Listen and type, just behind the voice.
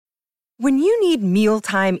When you need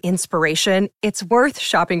mealtime inspiration, it's worth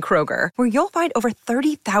shopping Kroger, where you'll find over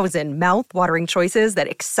 30,000 mouth-watering choices that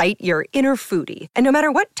excite your inner foodie. And no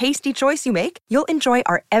matter what tasty choice you make, you'll enjoy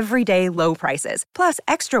our everyday low prices, plus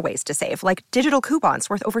extra ways to save, like digital coupons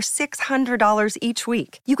worth over $600 each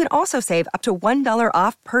week. You can also save up to $1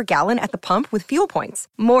 off per gallon at the pump with fuel points.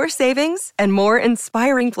 More savings and more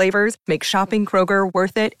inspiring flavors make shopping Kroger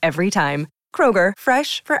worth it every time. Kroger,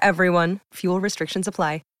 fresh for everyone. Fuel restrictions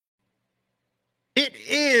apply. It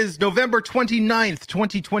is November 29th,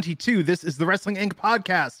 2022. This is the Wrestling Inc.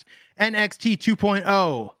 podcast, NXT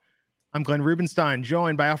 2.0. I'm Glenn Rubenstein,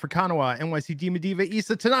 joined by Alfred Kanawa, NYC Diva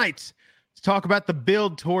Issa tonight to talk about the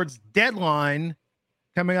build towards Deadline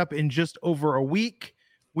coming up in just over a week.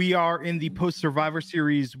 We are in the post-Survivor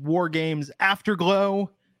Series War Games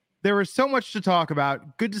Afterglow. There is so much to talk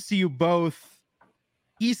about. Good to see you both.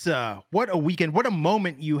 Issa, what a weekend, what a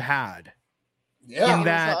moment you had. Yeah, in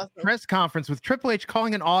that awesome press conference with Triple H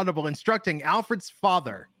calling an audible, instructing Alfred's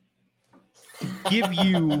father give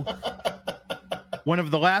you one of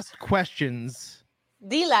the last questions.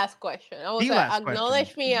 The last question. I was like,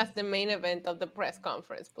 acknowledge question. me as the main event of the press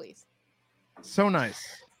conference, please. So nice.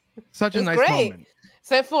 Such a nice great. moment.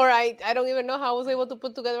 Except for I don't even know how I was able to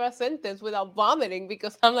put together a sentence without vomiting,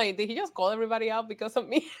 because I'm like, did he just call everybody out because of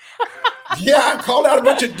me? Yeah, I called out a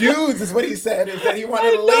bunch of dudes is what he said. Is that he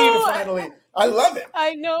wanted a lady finally. I love it.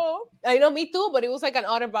 I know, me too, but it was like an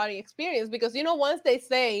out-of-body experience because, you know, once they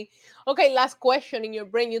say, okay, last question in your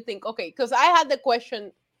brain, you think, okay, because I had the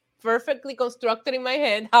question perfectly constructed in my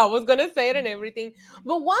head, how I was going to say it and everything.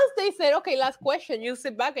 But once they said, okay, last question, you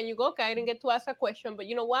sit back and you go, okay, I didn't get to ask a question, but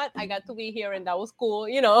you know what? I got to be here and that was cool,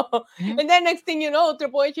 you know? Mm-hmm. And then next thing you know,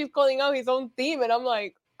 Triple H is calling out his own team and I'm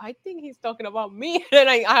like, I think he's talking about me. And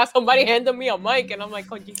I have somebody handed me a mic and I'm like,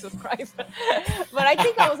 oh, Jesus Christ. But I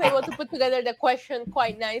think I was able to put together the question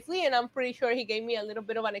quite nicely. And I'm pretty sure he gave me a little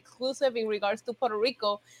bit of an exclusive in regards to Puerto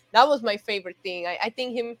Rico. That was my favorite thing. I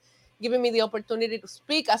think him giving me the opportunity to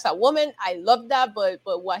speak as a woman, I love that. But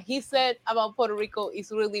what he said about Puerto Rico is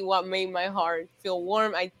really what made my heart feel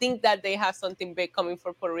warm. I think that they have something big coming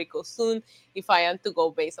for Puerto Rico soon, if I am to go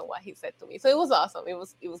based on what he said to me. So it was awesome. It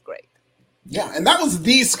was great. Yeah, and that was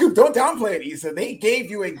the scoop. Don't downplay it, Issa. They gave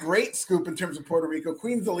you a great scoop in terms of Puerto Rico.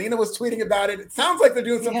 Queen Zelina was tweeting about it. It sounds like they're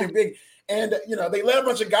doing something big. And, you know, they let a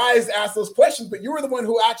bunch of guys ask those questions, but you were the one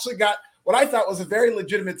who actually got what I thought was a very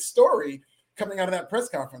legitimate story coming out of that press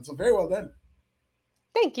conference. So very well done.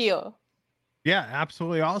 Thank you. Yeah,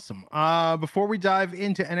 absolutely awesome. Before we dive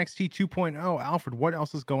into NXT 2.0, Alfred, what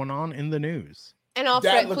else is going on in the news? And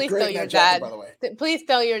Alfred, please tell your dad. Please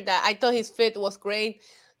tell your dad. I thought his fit was great.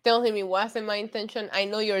 Tell him it wasn't my intention. I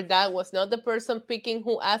know your dad was not the person picking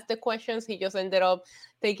who asked the questions. He just ended up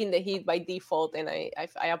taking the heat by default, and I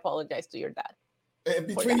apologize to your dad.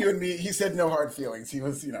 Between you and me, he said no hard feelings. He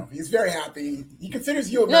was, you know, he's very happy. He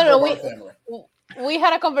considers you a member of our family. We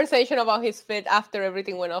had a conversation about his fit after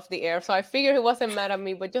everything went off the air, so I figured he wasn't mad at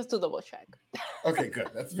me, but just to double check. Okay, good.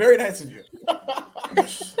 That's very nice of you.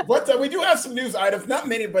 But we do have some news items, not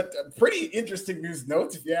many, but pretty interesting news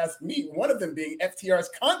notes, if you ask me. One of them being FTR's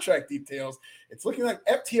contract details. It's looking like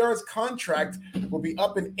FTR's contract will be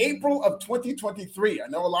up in April of 2023. I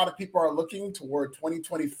know a lot of people are looking toward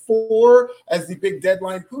 2024 as the big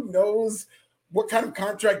deadline. Who knows what kind of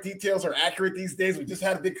contract details are accurate these days? We just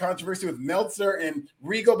had a big controversy with Meltzer and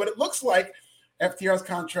Regal, but it looks like FTR's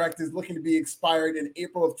contract is looking to be expired in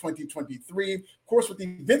April of 2023. Of course, with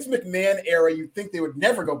the Vince McMahon era, you'd think they would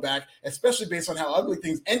never go back, especially based on how ugly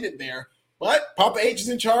things ended there. But Papa H is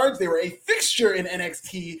in charge. They were a fixture in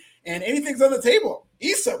NXT, and anything's on the table.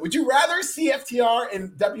 Issa, would you rather see FTR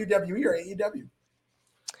in WWE or AEW?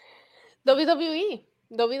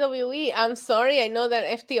 WWE. I'm sorry. I know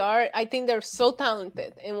that FTR, I think they're so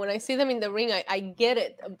talented. And when I see them in the ring, I get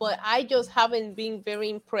it. But I just haven't been very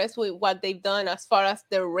impressed with what they've done as far as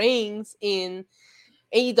their reigns in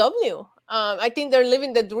AEW. I think they're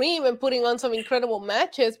living the dream and putting on some incredible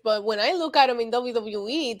matches. But when I look at them in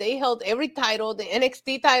WWE, they held every title, the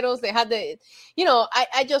NXT titles. They had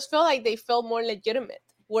I just felt like they felt more legitimate.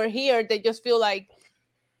 Where here, they just feel like,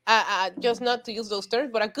 just not to use those terms,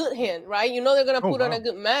 but a good hand, right? You know they're gonna put on a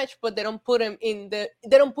good match, but they don't put him in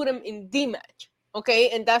the match, okay?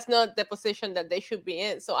 And that's not the position that they should be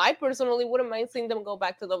in. So I personally wouldn't mind seeing them go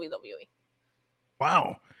back to WWE.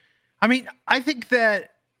 Wow, I mean, I think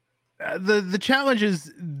that the challenge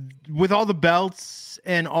is with all the belts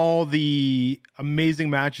and all the amazing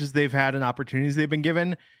matches they've had and opportunities they've been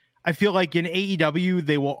given. I feel like in AEW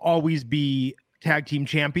they will always be tag team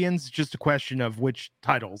champions, just a question of which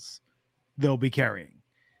titles they'll be carrying,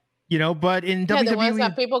 you know. But in WWE, the ones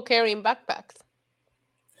that people carry in backpacks.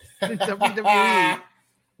 WWE,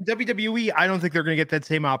 I don't think they're going to get that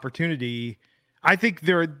same opportunity. I think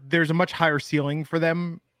there's a much higher ceiling for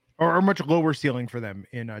them, or a much lower ceiling for them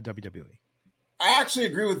in WWE. I actually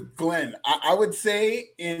agree with Glenn. I would say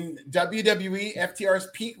in WWE, FTR's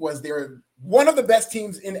peak was they were one of the best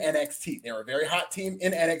teams in NXT. They were a very hot team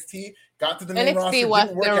in NXT. Got to the main roster. NXT was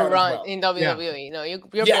their run in WWE. Yeah. No, you're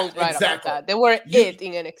both right about that. They were it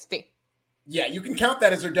in NXT. Yeah, you can count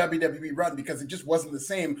that as their WWE run because it just wasn't the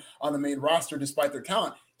same on the main roster despite their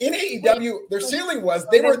talent. In AEW, their ceiling was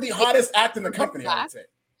they were the hottest act in the company, I would say.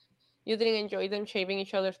 You didn't enjoy them shaving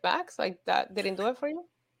each other's backs? Like that didn't do it for you?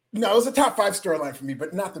 No, it was a top 5 storyline for me,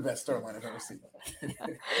 but not the best storyline I've ever seen.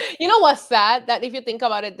 You know what's sad? That if you think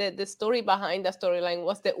about it, the story behind the storyline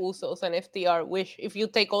was the Usos and FTR, which if you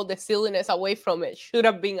take all the silliness away from it, should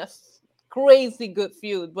have been a crazy good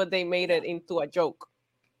feud, but they made it into a joke.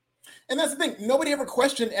 And that's the thing. Nobody ever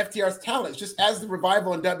questioned FTR's talent. Just as the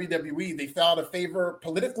revival in WWE, they fell out of favor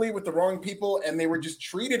politically with the wrong people, and they were just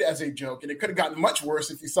treated as a joke. And it could have gotten much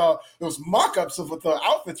worse if you saw those mock-ups of what the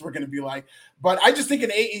outfits were going to be like. But I just think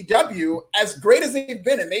in AEW, as great as they've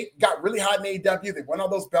been, and they got really hot in AEW, they won all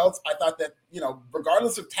those belts. I thought that,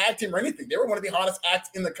 regardless of tag team or anything, they were one of the hottest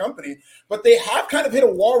acts in the company. But they have kind of hit a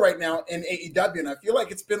wall right now in AEW, and I feel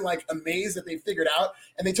like it's been like a maze that they figured out.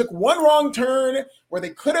 And they took one wrong turn where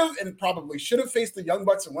they could have and probably should have faced the Young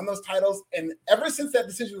Bucks and won those titles. And ever since that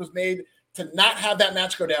decision was made to not have that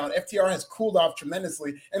match go down, FTR has cooled off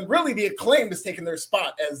tremendously. And really, the Acclaimed has taken their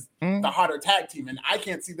spot as the hotter tag team. And I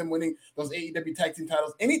can't see them winning those AEW tag team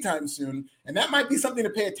titles anytime soon. And that might be something to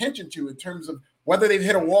pay attention to in terms of whether they've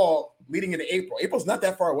hit a wall leading into April. April's not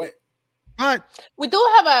that far away. But we do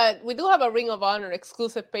have a Ring of Honor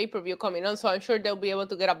exclusive pay-per-view coming on, so I'm sure they'll be able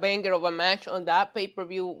to get a banger of a match on that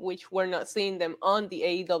pay-per-view, which we're not seeing them on the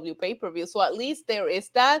AEW pay-per-view. So at least there is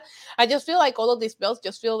that. I just feel like all of these belts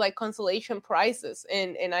just feel like consolation prizes,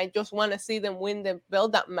 and I just want to see them win the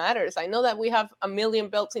belt that matters. I know that we have a million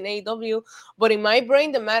belts in AEW, but in my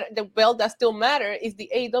brain, the belt that still matters is the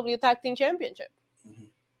AEW Tag Team Championship.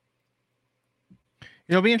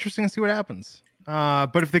 It'll be interesting to see what happens.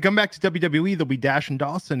 But if they come back to WWE, they'll be Dash and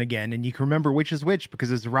Dawson again, and you can remember which is which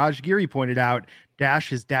because, as Raj Giri pointed out,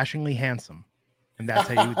 Dash is dashingly handsome, and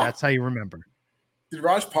that's how you remember. Did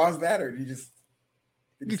Raj pause that, or did you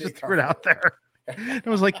just threw it out there? It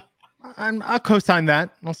was like, I'll co-sign that.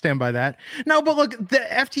 I'll stand by that. No, but look, the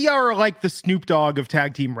FTR are like the Snoop Dogg of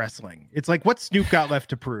tag team wrestling. It's like, what Snoop got left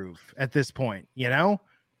to prove at this point?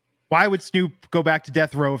 Why would Snoop go back to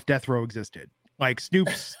Death Row if Death Row existed? Like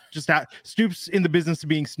Snoop's Snoop's in the business of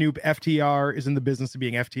being Snoop. FTR is in the business of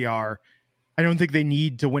being FTR. I don't think they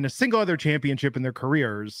need to win a single other championship in their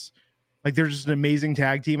careers. Like they're just an amazing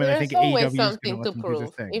tag team, and I think AEW is something to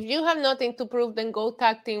prove. If you have nothing to prove, then go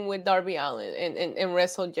tag team with Darby Allin and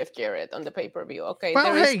wrestle Jeff Jarrett on the pay-per-view. Okay,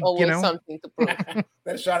 well, there is always something to prove.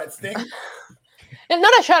 That shot at Sting. And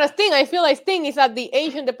not a shot at Sting. I feel like Sting is at the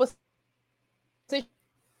age and the position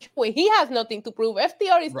he has nothing to prove.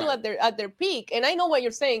 FTR is still at their peak, and I know what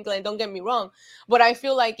you're saying, Glenn. Don't get me wrong, but I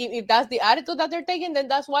feel like if that's the attitude that they're taking, then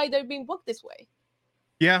that's why they're being booked this way.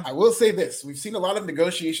 Yeah, I will say this: we've seen a lot of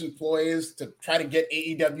negotiation ploys to try to get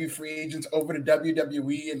AEW free agents over to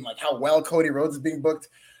WWE, and like how well Cody Rhodes is being booked.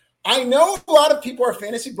 I know a lot of people are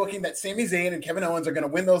fantasy booking that Sami Zayn and Kevin Owens are going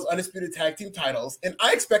to win those undisputed tag team titles, and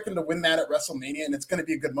I expect them to win that at WrestleMania, and it's going to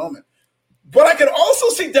be a good moment. But I could also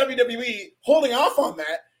see WWE holding off on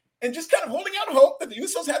that and just kind of holding out hope that the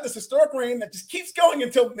Usos have this historic reign that just keeps going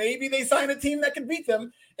until maybe they sign a team that can beat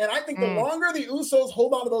them. And I think the longer the Usos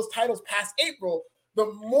hold on to those titles past April, the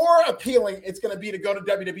more appealing it's going to be to go to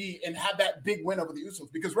WWE and have that big win over the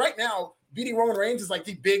Usos. Because right now, beating Roman Reigns is like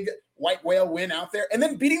the big white whale win out there. And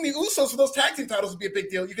then beating the Usos for those tag team titles would be a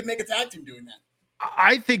big deal. You could make a tag team doing that.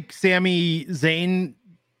 I think Sami Zayn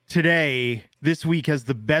this week has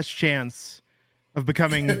the best chance of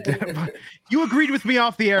becoming you agreed with me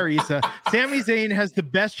off the air, Issa. Sami Zayn has the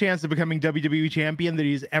best chance of becoming WWE champion that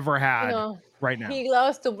he's ever had right now. He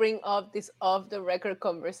loves to bring up these off the record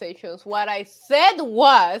conversations. What I said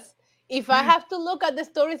was, if I have to look at the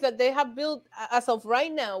stories that they have built as of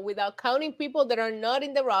right now, without counting people that are not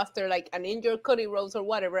in the roster, like an injured Cody Rhodes or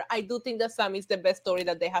whatever, I do think that Sami is the best story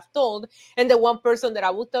that they have told. And the one person that I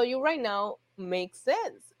will tell you right now makes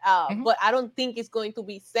sense. But I don't think it's going to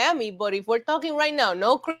be Sami. But if we're talking right now,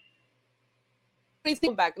 no crazy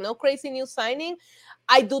comeback, no crazy new signing,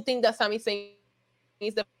 I do think that Sami Zayn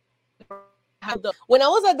is the. When I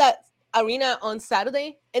was at that arena on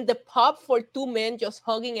Saturday and the pop for two men just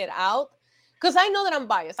hugging it out, because I know that I'm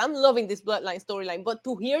biased. I'm loving this Bloodline storyline, but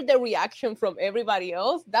to hear the reaction from everybody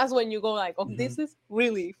else, that's when you go like, oh, this is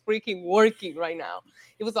really freaking working right now.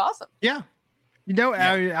 It was awesome. Yeah.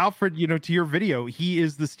 Alfred, to your video, he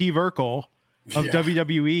is the Steve Urkel of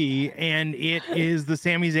WWE, and it is the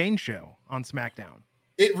Sami Zayn show on SmackDown.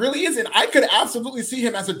 It really is, and I could absolutely see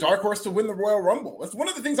him as a dark horse to win the Royal Rumble. That's one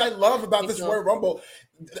of the things I love about this Royal Rumble.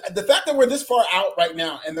 The fact that we're this far out right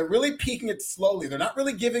now, and they're really peaking it slowly. They're not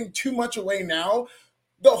really giving too much away now.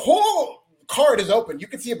 The whole card is open. You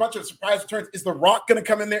can see a bunch of surprise returns. Is The Rock going to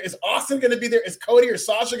come in there? Is Austin going to be there? Is Cody or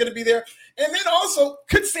Sasha going to be there? And then also,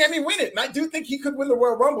 could Sami win it? And I do think he could win the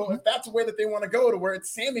Royal Rumble if that's the way that they want to go, to where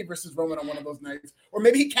it's Sami versus Roman on one of those nights. Or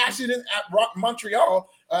maybe he cashes it in at Montreal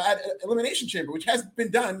at Elimination Chamber, which has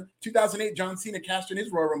been done. 2008, John Cena cashed in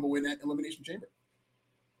his Royal Rumble win at Elimination Chamber.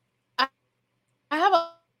 I have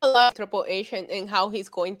a lot of Triple H and how he's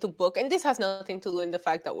going to book, and this has nothing to do in the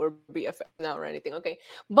fact that we're BFF now or anything, okay?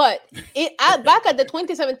 But back at the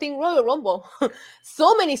 2017 Royal Rumble,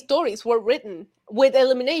 so many stories were written with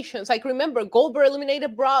eliminations. Like, remember, Goldberg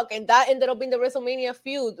eliminated Brock, and that ended up in the WrestleMania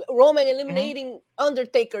feud. Roman eliminating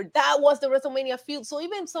Undertaker, that was the WrestleMania feud. So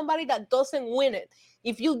even somebody that doesn't win it,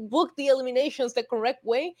 if you book the eliminations the correct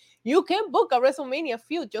way, you can book a WrestleMania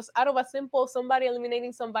feud just out of a simple somebody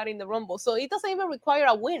eliminating somebody in the Rumble. So it doesn't even require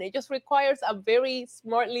a win. It just requires a very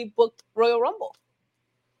smartly booked Royal Rumble.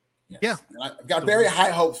 Yes. Yeah. And I've got very high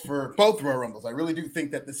hopes for both Royal Rumbles. I really do think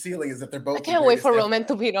that the ceiling is that they're both. I can't wait for Roman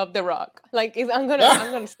to beat up The Rock. Like, I'm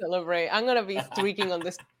gonna celebrate. I'm gonna be streaking on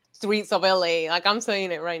the streets of LA. Like, I'm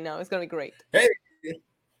saying it right now. It's gonna be great. Hey.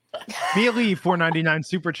 Mia Lee, $4.99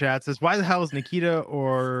 super chat says, why the hell is Nikita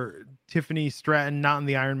or Tiffany Stratton not in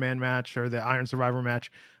the Iron Man match or the Iron Survivor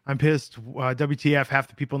match? I'm pissed. WTF, half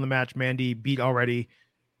the people in the match Mandy beat already.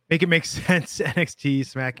 Make it make sense. NXT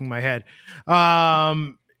smacking my head.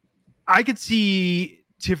 I could see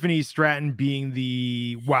Tiffany Stratton being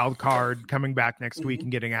the wild card, coming back next week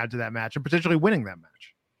and getting added to that match and potentially winning that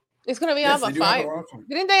match. It's going to be Alpha 5.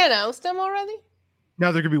 Didn't they announce them already?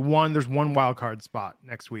 No, there could be one. There's one wild card spot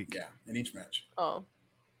next week. Yeah, in each match. Oh.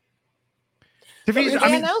 They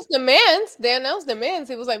announced the men's. They announced the men's.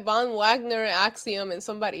 It was like Von Wagner, Axiom, and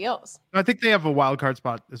somebody else. I think they have a wild card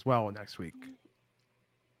spot as well next week.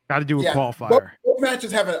 Got to do a qualifier. Both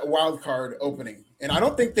matches have a wild card opening, and I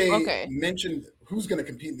don't think they mentioned who's going to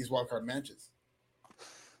compete in these wild card matches.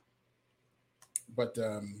 But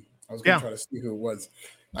I was going to try to see who it was.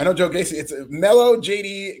 I know Joe Gacy. It's Mello,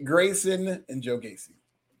 JD, Grayson, and Joe Gacy.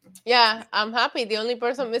 Yeah, I'm happy. The only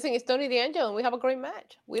person missing is Tony D'Angelo, and we have a great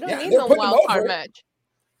match. We don't need no wild card match.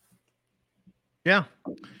 Yeah.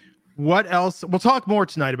 What else? We'll talk more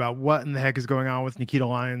tonight about what in the heck is going on with Nikita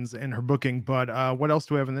Lyons and her booking, but what else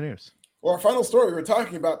do we have in the news? Well, our final story, we were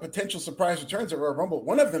talking about potential surprise returns at Royal Rumble.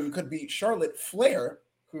 One of them could be Charlotte Flair,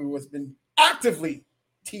 who has been actively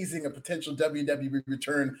teasing a potential WWE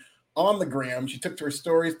return on the gram. She took to her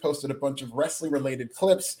stories, posted a bunch of wrestling-related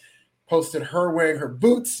clips, posted her wearing her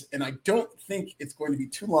boots, and I don't think it's going to be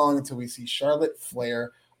too long until we see Charlotte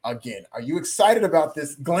Flair again. Are you excited about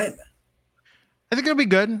this, Glenn? I think it'll be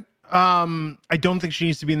good. I don't think she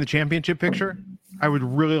needs to be in the championship picture. I would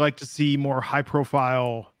really like to see more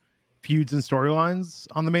high-profile feuds and storylines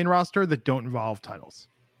on the main roster that don't involve titles.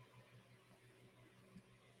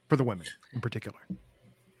 For the women, in particular.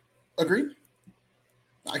 Agreed.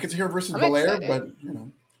 I could see her versus Belair, but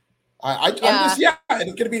I'm just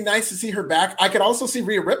it's going to be nice to see her back. I could also see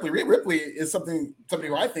Rhea Ripley. Rhea Ripley is somebody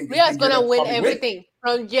who I think Rhea's going to win everything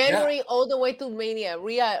from January all the way to Mania.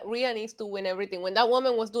 Rhea needs to win everything. When that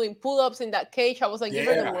woman was doing pull-ups in that cage, I was like, give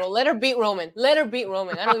her the world. Let her beat Roman.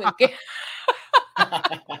 I don't even care.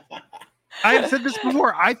 I have said this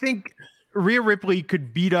before. I think Rhea Ripley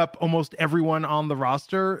could beat up almost everyone on the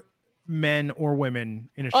roster, men or women,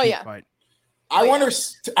 in a street fight. I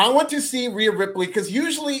want to see Rhea Ripley, because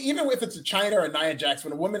usually, even if it's a Chyna or a Nia Jax,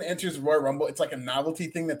 when a woman enters the Royal Rumble, it's like a novelty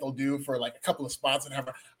thing that they'll do for like a couple of spots and have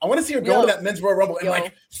her. I want to see her go to that men's Royal Rumble and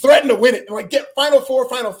like threaten to win it and like get Final Four,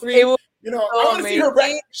 Final Three. I want to see her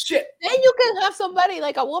back. Shit. Then you can have somebody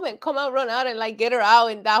like a woman come out, run out, and like get her out,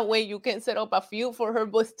 and that way you can set up a feud for her,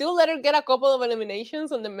 but still let her get a couple of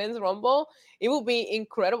eliminations on the men's Rumble. It will be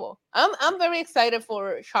incredible. I'm very excited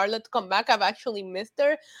for Charlotte to come back. I've actually missed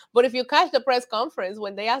her, but if you catch the press conference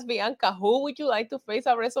when they asked Bianca, who would you like to face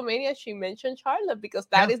at WrestleMania, she mentioned Charlotte because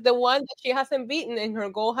that is the one that she hasn't beaten, and her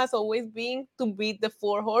goal has always been to beat the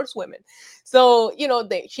 4 horsewomen. So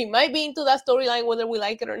she might be into that storyline whether we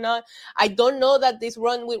like it or not. I don't know that this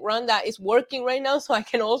run with Ronda is working right now, so I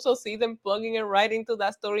can also see them plugging it right into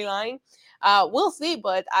that storyline. We'll see,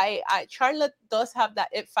 but I Charlotte does have that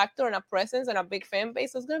it factor and a presence and a big fan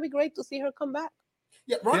base. So it's gonna be great to see her come back.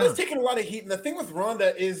 Yeah, Ronda's taking a lot of heat, and the thing with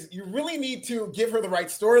Ronda is you really need to give her the right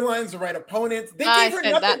storylines, the right opponents. They gave her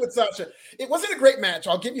nothing with Sasha. It wasn't a great match,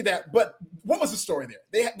 I'll give you that. But what was the story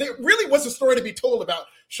there? There really was a story to be told about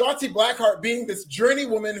Shotzi Blackheart being this journey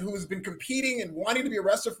woman who's been competing and wanting to be a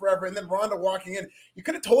wrestler forever, and then Ronda walking in. You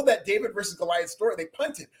could have told that David versus Goliath story. They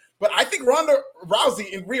punted. But I think Ronda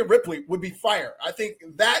Rousey and Rhea Ripley would be fire. I think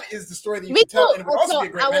that is the story that you can tell, and it would also be a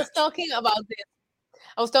great match.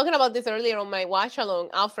 I was talking about this earlier on my watch along,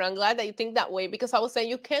 Alfred. I'm glad that you think that way, because I was saying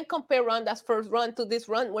you can't compare Ronda's first run to this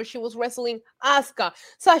run where she was wrestling Asuka,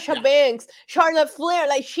 Sasha Banks, Charlotte Flair.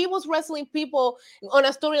 Like, she was wrestling people on a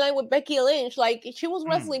storyline with Becky Lynch. Like, she was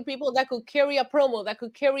wrestling people that could carry a promo, that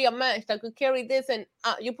could carry a match, that could carry this. And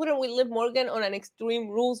you put her with Liv Morgan on an Extreme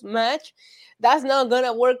Rules match, that's not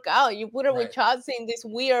gonna work out. You put her with Shotzi in this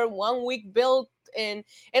weird 1 week build. And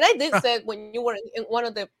I did say when you were in one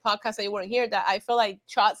of the podcasts that you weren't here that I felt like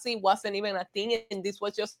Shotzi wasn't even a thing, and this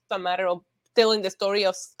was just a matter of telling the story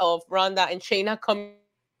of Ronda and Shayna coming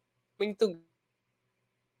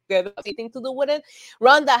together, anything to do with it.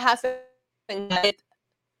 Ronda hasn't had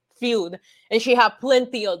feud, and she had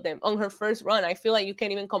plenty of them on her first run. I feel like you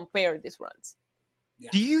can't even compare these runs.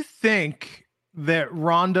 Do you think that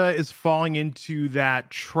Ronda is falling into that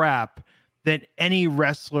trap that any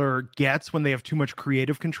wrestler gets when they have too much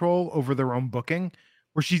creative control over their own booking,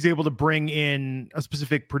 where she's able to bring in a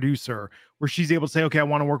specific producer, where she's able to say, okay, I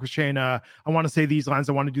want to work with Shayna, I want to say these lines,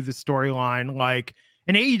 I want to do this storyline? Like,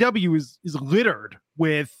 and AEW is littered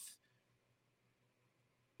with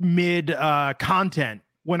mid content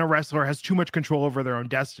when a wrestler has too much control over their own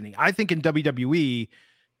destiny. I think in WWE,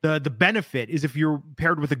 the benefit is if you're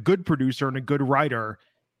paired with a good producer and a good writer,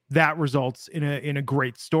 that results in a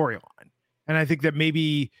great storyline. And I think that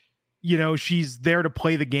maybe, you know, she's there to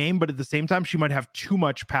play the game, but at the same time, she might have too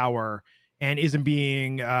much power and isn't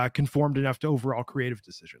being conformed enough to overall creative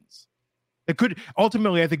decisions. It could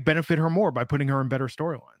ultimately, I think, benefit her more by putting her in better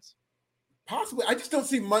storylines. Possibly. I just don't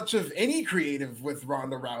see much of any creative with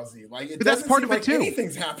Ronda Rousey. Like, it but that's part of it too.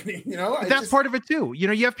 Anything's happening, you know? That's part of it too. You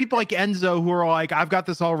know, you have people like Enzo who are like, I've got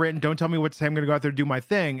this all written. Don't tell me what to say. I'm going to go out there and do my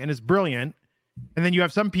thing. And it's brilliant. And then you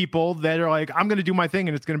have some people that are like, I'm going to do my thing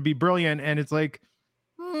and it's going to be brilliant. And it's like,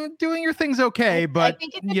 doing your thing's okay. But,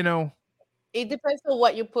 you know, it depends on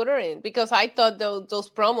what you put her in, because I thought those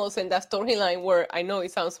promos and that storyline were, I know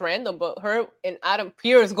it sounds random, but her and Adam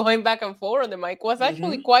Pearce going back and forth on the mic was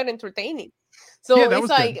actually quite entertaining. So it's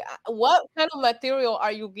like, what kind of material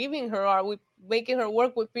are you giving her? Are we making her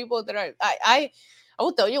work with people that are, I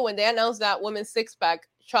will tell you, when they announced that women's six-pack,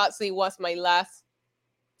 Shotzi was my last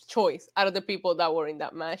choice out of the people that were in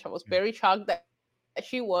that match. I was very shocked that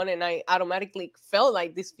she won, and I automatically felt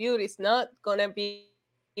like this feud is not gonna be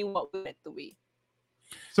what we meant to be.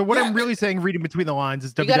 So what I'm really saying, reading between the lines,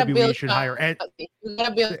 is WWE should hire you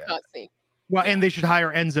gotta build Shotzi. Well, and they should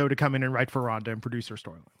hire Enzo to come in and write for Ronda and produce her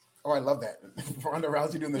storylines. Oh, I love that. Ronda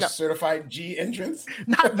Rousey doing the certified G entrance.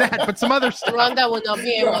 Not that, but some other stuff. Ronda will not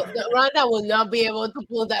be able. Ronda will not be able to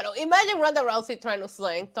pull that off. Imagine Ronda Rousey trying to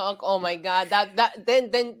slang talk. Oh my God,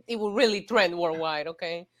 then it will really trend worldwide.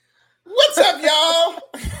 Okay. What's up, y'all?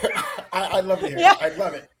 I love it. Yeah. I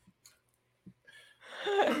love it.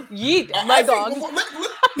 Yeet, my dog.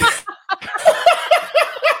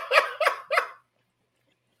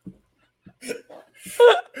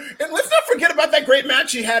 And let's not forget about that great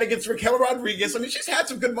match she had against Raquel Rodriguez. I mean, she's had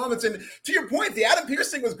some good moments. And to your point, the Adam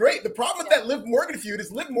Pearce thing was great. The problem with that Liv Morgan feud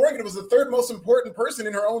is Liv Morgan was the third most important person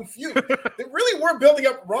in her own feud. They really were building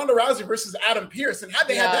up Ronda Rousey versus Adam Pearce. And had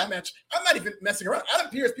they had that match, I'm not even messing around. Adam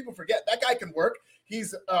Pearce, people forget, that guy can work.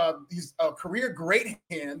 He's a career great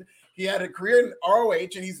hand. He had a career in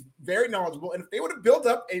ROH, and he's very knowledgeable. And if they would have built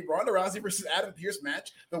up a Ronda Rousey versus Adam Pearce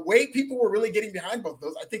match, the way people were really getting behind both of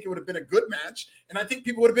those, I think it would have been a good match, and I think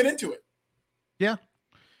people would have been into it. Yeah.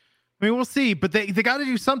 I mean, we'll see, but they got to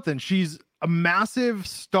do something. She's a massive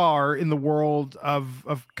star in the world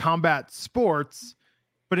of combat sports,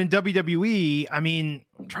 but in WWE, I mean,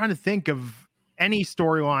 I'm trying to think of any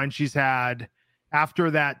storyline she's had after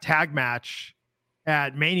that tag match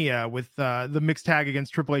at Mania with the mixed tag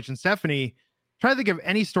against Triple H and Stephanie. Try to think of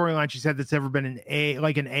any storyline she's had that's ever been an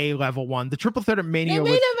A level one. The triple threat at Mania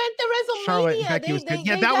with Charlotte and Becky was good.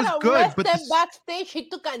 Yeah, that was good. But backstage, she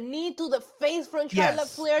took a knee to the face from Charlotte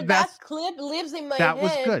Flair. That clip lives in my head. That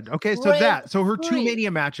was good. Okay, so her two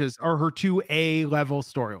Mania matches are her two A level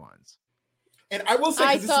storylines. And I will say,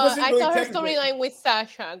 I saw her storyline with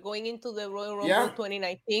Sasha going into the Royal Rumble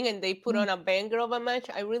 2019, and they put on a banger of a match.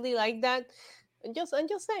 I really like that. I'm just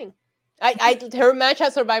saying. Her match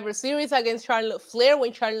at Survivor Series against Charlotte Flair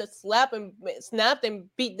when Charlotte snapped and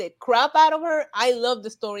beat the crap out of her. I love the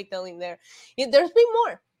storytelling there. There's been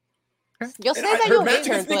more. Just say that you hate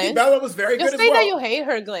her, Glenn. Bella was very good as well. Just say that you hate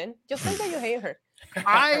her, Glenn. Just say that you hate her.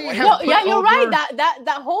 You're right.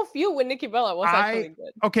 That whole feud with Nikki Bella was actually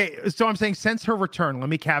good. Okay, so I'm saying since her return, let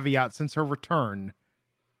me caveat, since her return.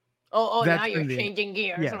 Now you're changing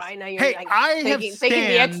gears, yes. Right? Now you're taking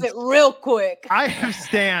the exit real quick. I have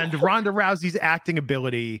stand Ronda Rousey's acting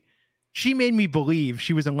ability. She made me believe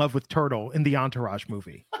she was in love with Turtle in the Entourage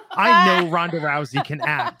movie. I know Ronda Rousey can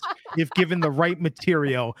act if given the right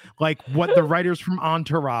material, like what the writers from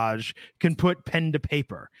Entourage can put pen to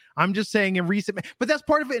paper. I'm just saying but that's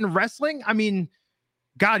part of it in wrestling. I mean,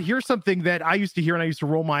 God, here's something that I used to hear and I used to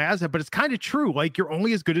roll my eyes at, but it's kind of true. Like, you're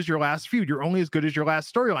only as good as your last feud. You're only as good as your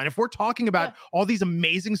last storyline. If we're talking about all these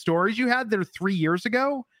amazing stories you had that are 3 years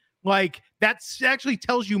ago, like, that actually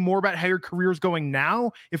tells you more about how your career is going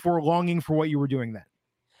now if we're longing for what you were doing then.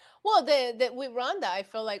 Well, with Ronda, I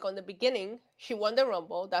feel like on the beginning, she won the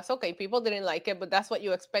Rumble. That's okay. People didn't like it, but that's what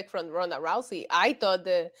you expect from Ronda Rousey. I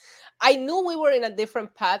knew we were in a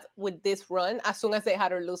different path with this run as soon as they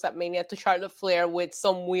had her lose at Mania to Charlotte Flair with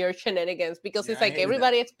some weird shenanigans, because it's like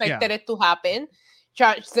everybody expected it to happen.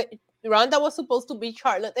 Ronda was supposed to beat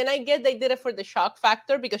Charlotte, and I get they did it for the shock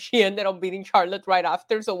factor because she ended up beating Charlotte right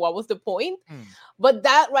after. So what was the point? But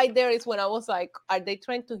that right there is when I was like, are they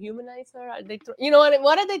trying to humanize her? Are they,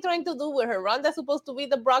 what are they trying to do with her? Ronda's supposed to be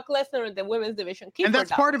the Brock Lesnar in the women's division. And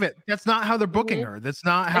that's part of it. That's not how they're booking her. That's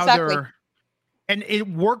not how they're. And it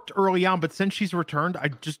worked early on, but since she's returned, I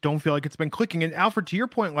just don't feel like it's been clicking. And Alfred, to your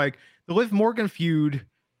point, like the Liv Morgan feud.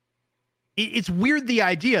 It's weird, the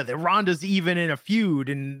idea that Ronda's even in a feud,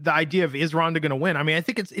 and the idea of, is Ronda going to win? I mean, I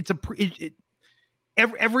think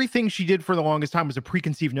everything she did for the longest time was a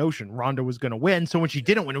preconceived notion Ronda was going to win. So when she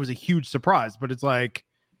didn't win, it was a huge surprise. But it's like,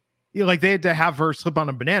 like they had to have her slip on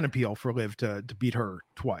a banana peel for Liv to beat her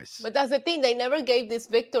twice. But that's the thing; they never gave these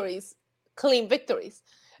victories clean victories.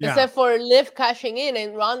 Except for Liv cashing in,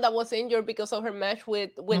 and Ronda was injured because of her match with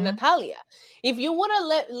Natalya. If you would have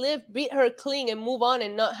let Liv beat her clean and move on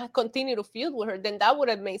and not continue to feud with her, then that would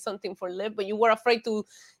have made something for Liv. But you were afraid to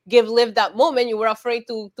give Liv that moment. You were afraid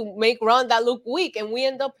to make Ronda look weak, and we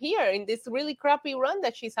end up here in this really crappy run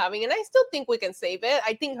that she's having. And I still think we can save it.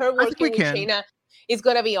 I think her working with Shayna is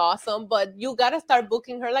going to be awesome, but you got to start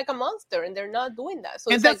booking her like a monster, and they're not doing that.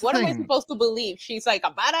 So it's like, what am I supposed to believe? She's like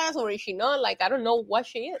a badass, or is she not? Like, I don't know what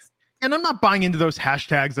she is. And I'm not buying into those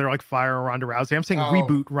hashtags that are like fire Ronda Rousey. I'm saying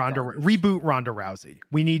reboot Ronda Rousey.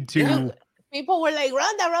 We need to. People were like,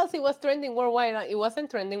 Ronda Rousey was trending worldwide. It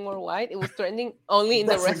wasn't trending worldwide. It was trending only in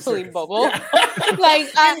the wrestling bubble. Like,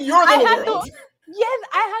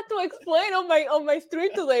 I had to explain on my stream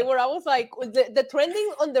today where I was like, the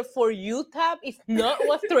trending on the For You tab is not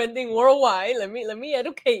what's trending worldwide. Let me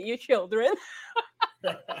educate you, children.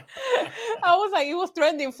 I was like, it was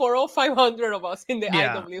trending for all 500 of us in the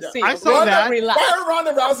IWC. I saw that.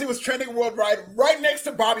 Ronda Rousey was trending worldwide, right next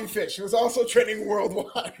to Bobby Fish. She was also trending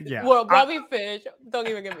worldwide. Yeah. Well, Bobby Fish, don't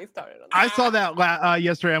even get me started on that. I saw that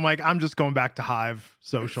yesterday. I'm like, I'm just going back to Hive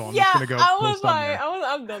Social. I'm just gonna go.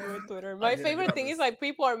 I'm done with Twitter. My favorite thing is like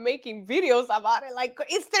people are making videos about it, like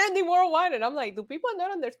it's trending worldwide, and I'm like, do people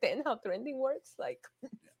not understand how trending works? Like.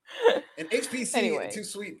 And HPC, too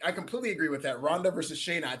sweet. I completely agree with that. Ronda versus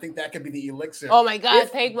Shayna. I think that could be the elixir. Oh my God,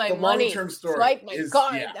 take my money. Long-term story. Swipe my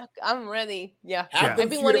card. I'm ready. Yeah. I've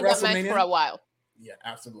been wanting that match for a while. Yeah,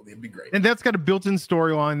 absolutely. It'd be great. And that's got a built-in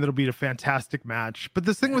storyline that'll be a fantastic match. But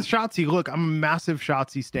this thing with Shotzi, look, I'm a massive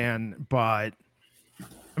Shotzi stan, but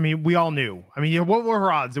I mean, we all knew. I mean, what were her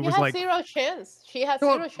odds? It was like zero chance. She had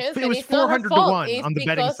zero chance. It was 400 to 1 on the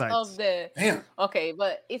betting sites. Damn. Okay,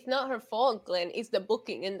 but it's not her fault, Glenn. It's the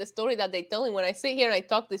booking and the story that they're telling. When I sit here and I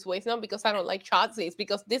talk this way, it's not because I don't like Shotzi. It's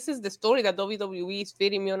because this is the story that WWE is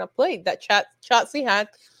feeding me on a plate. That Shotzi had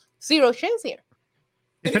zero chance here.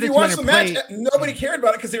 And if you watch the match, nobody cared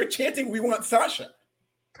about it because they were chanting, "We want Sasha."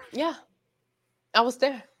 Yeah, I was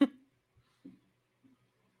there.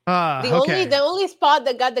 The only spot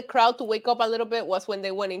that got the crowd to wake up a little bit was when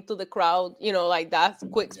they went into the crowd, like that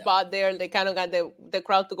quick spot there. They kind of got the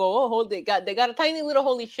crowd to go, oh, they got a tiny little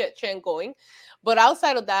holy shit chant going. But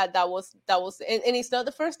outside of that was and it's not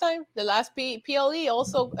the first time. The last PLE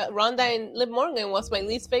also, Ronda and Liv Morgan was my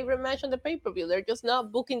least favorite match on the pay-per-view. They're just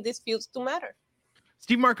not booking these feuds to matter.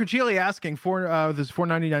 Steve Marcuccielli asking for this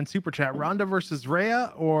 $4.99 super chat: Ronda versus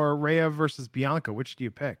Rhea or Rhea versus Bianca? Which do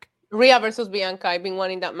you pick? Rhea versus Bianca. I've been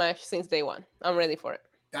wanting that match since day one. I'm ready for it.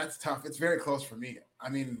 That's tough. It's very close for me. I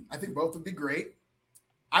mean, I think both would be great.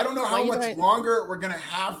 I don't know how much longer we're gonna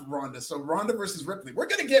have Ronda. So Ronda versus Ripley. We're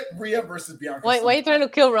gonna get Rhea versus Bianca. Why are you trying to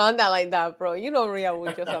kill Ronda like that, bro? You know Rhea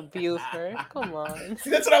would just abuse her. Come on. See,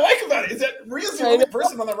 that's what I like about it. Is that Rhea's the only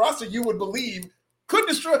person on the roster you would believe could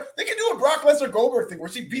destroy. They can do a Brock Lesnar Goldberg thing where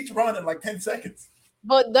she beats Ronda in like 10 seconds.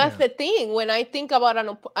 But that's the thing. When I think about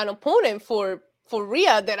an opponent for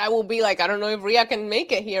Rhea, that I will be like, I don't know if Rhea can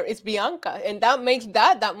make it here. It's Bianca, and that makes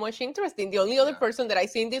that much interesting. The only other person that I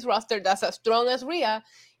see in this roster that's as strong as Rhea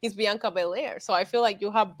is Bianca Belair. So I feel like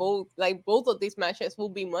you have both of these matches will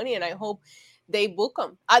be money, and I hope they book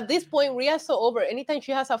them. At this point, Rhea's so over. Anytime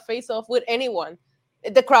she has a face-off with anyone,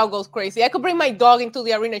 the crowd goes crazy. I could bring my dog into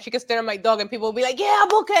the arena. She could stare at my dog, and people will be like, "Yeah,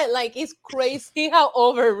 book it!" Like, it's crazy how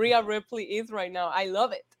over Rhea Ripley is right now. I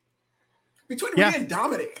love it. Between Rhea and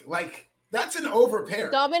Dominic, like. That's an over pair.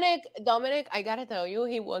 Dominic, I gotta tell you,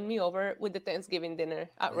 he won me over with the Thanksgiving dinner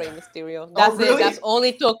at Rey Mysterio. That's it. That's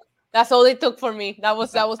all it took for me. That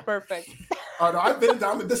was perfect. Oh no, I've been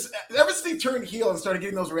Dominic. Ever since he turned heel and started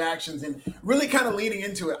getting those reactions and really kind of leaning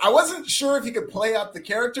into it, I wasn't sure if he could play up the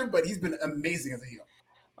character, but he's been amazing as a heel.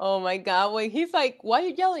 Oh my God! When he's like, "Why are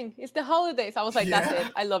you yelling? It's the holidays." I was like, "That's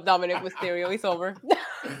it. I love Dominic Mysterio. He's over."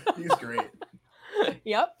 He's great.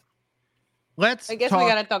 Yep. I guess we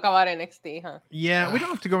gotta talk about NXT, huh? Yeah, we don't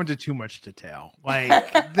have to go into too much detail.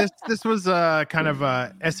 Like this was a kind of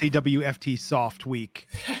a SAWFT soft week,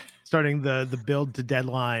 starting the build to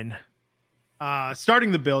deadline.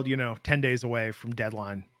 Starting the build, 10 days away from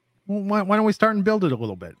deadline. Why don't we start and build it a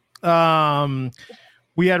little bit?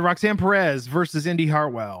 We had Roxanne Perez versus Indy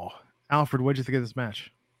Hartwell. Alfred, what'd you think of this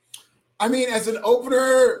match? I mean, as an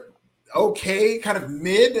opener. Okay, kind of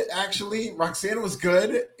mid, actually. Roxanne was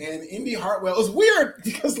good, and Indy Hartwell. It was weird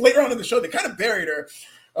because later on in the show, they kind of buried her.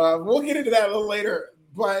 We'll get into that a little later,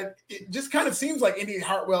 but it just kind of seems like Indy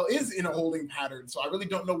Hartwell is in a holding pattern, so I really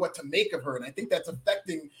don't know what to make of her, and I think that's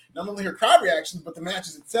affecting not only her crowd reactions, but the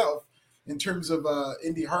matches itself in terms of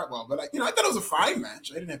Indy Hartwell. But, I thought it was a fine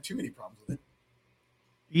match. I didn't have too many problems with it.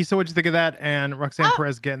 Issa, what'd you think of that? And Roxanne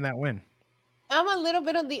Perez getting that win? I'm a little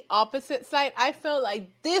bit on the opposite side. I felt like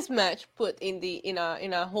this match put Indy in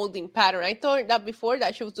a holding pattern. I thought that before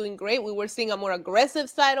that she was doing great. We were seeing a more aggressive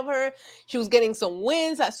side of her. She was getting some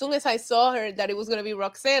wins. As soon as I saw her that it was gonna be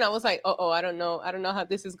Roxanne, I was like, I don't know how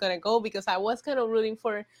this is gonna go, because I was kind of rooting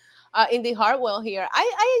for Indy Hartwell here.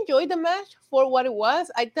 I enjoyed the match for what it was.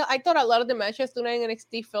 I thought a lot of the matches tonight in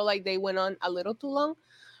NXT felt like they went on a little too long.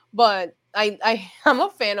 But I'm a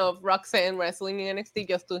fan of Roxanne wrestling in NXT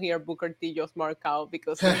just to hear Booker T just mark out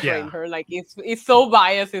because he trained her. Like, it's so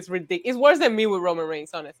biased. It's ridiculous. It's worse than me with Roman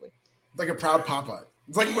Reigns, honestly. Like a proud papa.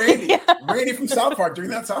 It's like Randy. Randy from South Park during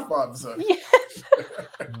that South Park episode. Yes.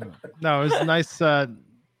 No, it was nice to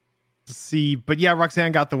see. But yeah,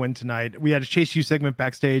 Roxanne got the win tonight. We had a Chase U segment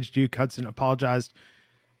backstage. Duke Hudson apologized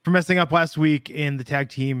for messing up last week in the tag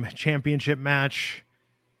team championship match.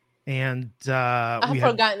 And I've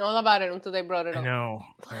forgotten all about it until they brought it up. I know.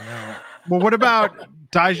 Well, what about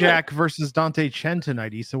Dijak versus Dante Chen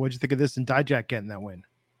tonight, Issa? What'd you think of this and Dijak getting that win?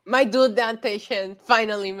 My dude Dante Chen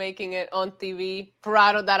finally making it on TV.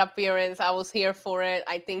 Proud of that appearance. I was here for it.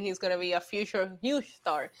 I think he's gonna be a future huge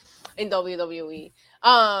star in WWE.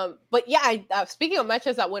 But yeah, speaking of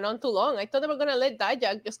matches that went on too long, I thought they were gonna let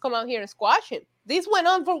Dijak just come out here and squash him. This went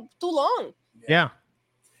on for too long. Yeah.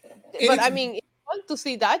 But I mean, to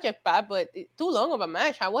see Dijak back, but too long of a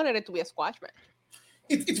match. I wanted it to be a squash match.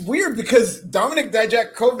 It's weird because Dominic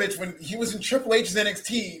Dijakovic, when he was in Triple H's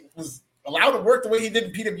NXT, was allowed to work the way he did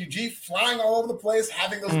in PWG, flying all over the place,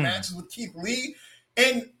 having those matches with Keith Lee,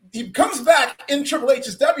 and he comes back in Triple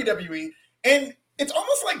H's WWE, and it's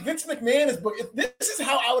almost like Vince McMahon is booked. This is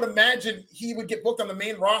how I would imagine he would get booked on the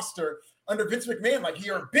main roster under Vince McMahon. Like,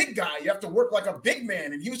 you're a big guy, you have to work like a big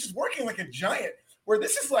man, and he was just working like a giant. Where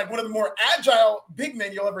this is like one of the more agile big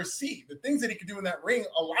men you'll ever see. The things that he could do in that ring,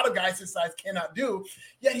 a lot of guys his size cannot do.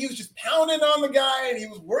 Yet he was just pounding on the guy, and he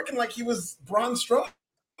was working like he was Braun Strowman,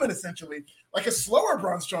 essentially, like a slower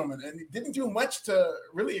Braun Strowman, and he didn't do much to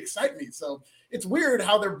really excite me. So it's weird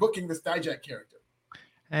how they're booking this Dijak character.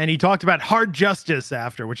 And he talked about hard justice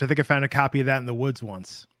after, which I think I found a copy of that in the woods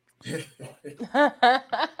once. Because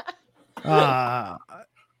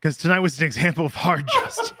tonight was an example of hard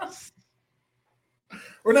justice.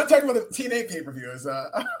 We're not talking about the TNA pay-per-view,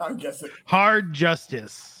 I'm guessing. Hard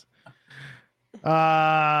justice. So,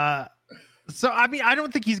 I mean, I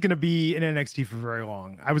don't think he's going to be in NXT for very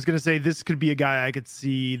long. I was going to say this could be a guy I could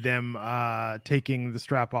see them taking the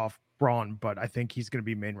strap off Braun, but I think he's going to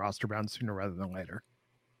be main roster bound sooner rather than later.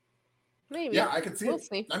 Maybe. Yeah, I could see it.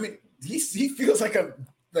 See. I mean, he feels like a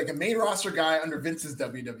main roster guy under Vince's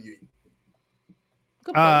WWE.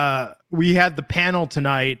 Good point. We had the panel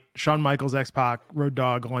tonight. Shawn Michaels, X-Pac, Road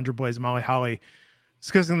Dogg, Alundra Blaze, Molly Holly,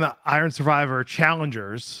 discussing the Iron Survivor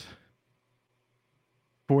challengers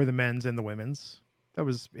for the men's and the women's. That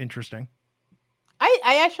was interesting.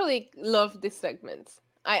 I actually love these segments.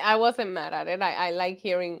 I wasn't mad at it. I like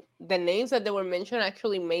hearing the names that they were mentioned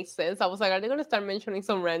actually made sense. I was like, are they going to start mentioning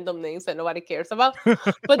some random names that nobody cares about?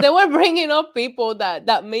 But they were bringing up people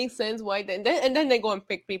that made sense. Why? And then they go and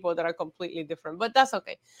pick people that are completely different. But that's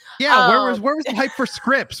okay. Yeah, where was the hype for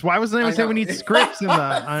scripts? Why wasn't anyone saying we need scripts in the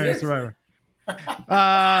Iron Survivor?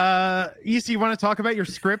 Issa, you want to talk about your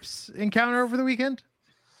scripts encounter over the weekend?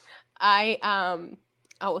 I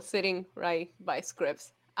was sitting right by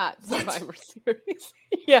Scripps at Survivor Series.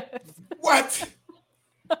 Yes. What?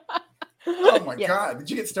 Oh my God! Did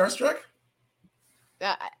you get starstruck?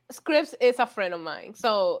 Scripps is a friend of mine,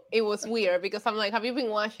 so it was weird because I'm like, have you been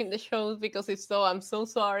watching the shows? Because if so, I'm so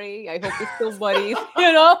sorry. I hope it's still buddies,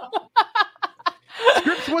 you know.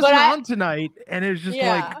 Scripps wasn't on tonight, and it was just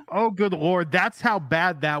like, oh, good Lord, that's how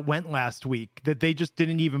bad that went last week, that they just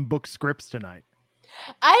didn't even book Scripps tonight.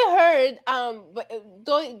 I heard,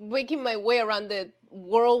 making my way around the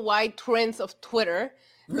worldwide trends of Twitter,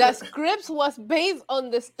 that Scripps was based on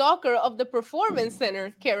the stalker of the Performance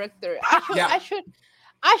Center character.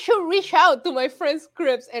 I should reach out to my friend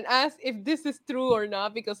Scripps and ask if this is true or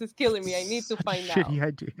not, because it's killing me. I need to find out. Shitty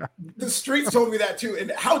idea. The streets told me that too.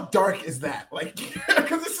 And how dark is that? Like,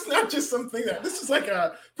 because this is not just something this is like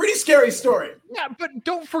a pretty scary story. Yeah, but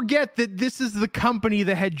don't forget that this is the company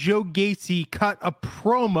that had Joe Gacy cut a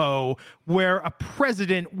promo where a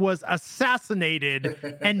president was assassinated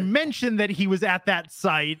and mentioned that he was at that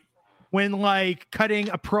site when cutting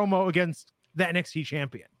a promo against the NXT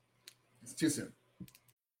champion. It's too soon.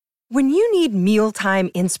 When you need mealtime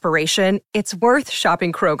inspiration, it's worth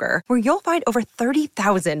shopping Kroger, where you'll find over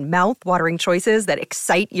 30,000 mouth-watering choices that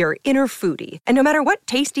excite your inner foodie. And no matter what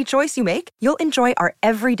tasty choice you make, you'll enjoy our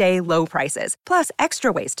everyday low prices, plus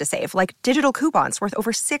extra ways to save, like digital coupons worth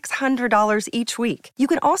over $600 each week. You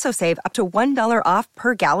can also save up to $1 off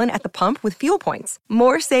per gallon at the pump with fuel points.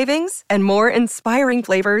 More savings and more inspiring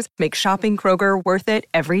flavors make shopping Kroger worth it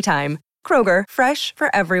every time. Kroger, fresh for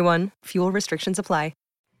everyone. Fuel restrictions apply.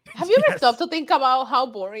 Have you ever stopped to think about how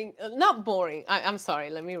boring, not boring, I'm sorry,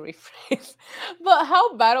 let me rephrase, but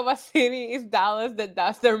how bad of a city is Dallas that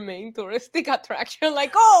that's their main touristic attraction?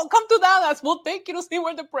 Like, oh, come to Dallas, we'll take you to see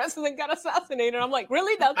where the president got assassinated. I'm like,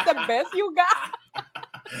 really? That's the best you got?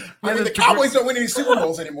 I mean, the Cowboys don't win any Super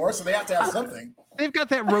Bowls anymore, so they have to have something. They've got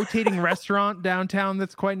that rotating restaurant downtown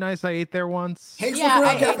that's quite nice. I ate there once. Hank's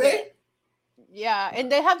Cafe? Yeah, and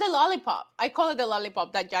they have the Lollipop. I call it the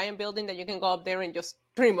Lollipop, that giant building that you can go up there and just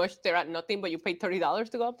pretty much stare at nothing, but you pay $30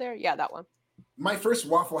 to go up there. Yeah, that one. My first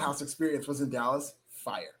Waffle House experience was in Dallas.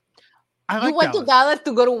 Fire. You went to Dallas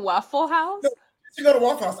to go to Waffle House? No, to go to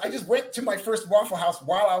Waffle House. I just went to my first Waffle House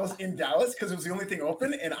while I was in Dallas because it was the only thing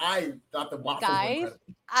open, and I thought the waffles were incredible.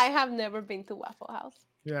 I have never been to Waffle House.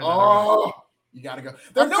 Yeah, you got to go.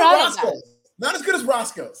 There are no Roscoe's. Not as good as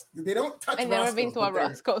Roscoe's. They don't touch Roscoe's. I've never been to a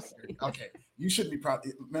Roscoe's. Okay. You should be proud.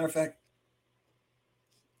 Matter of fact.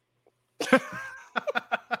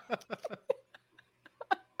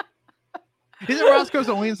 Isn't Roscoe's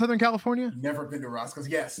only in Southern California? Never been to Roscoe's.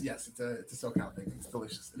 Yes. It's a SoCal thing. It's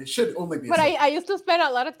delicious. And it should only be. But I used to spend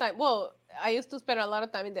a lot of time. Well, I used to spend a lot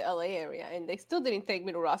of time in the LA area, and they still didn't take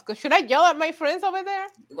me to Roscoe's. Should I yell at my friends over there?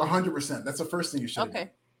 100%. That's the first thing you should. Okay. Do.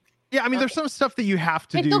 Yeah, I mean, there's some stuff that you have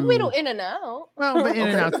to do. They took me to In-N-Out. Well, but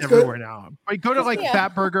In-N-Out's everywhere now. Go to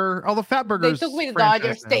Fat Burger. All the Fat Burgers. They took me to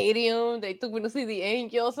Dodger Stadium. They took me to see the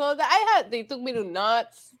Angels. So they took me to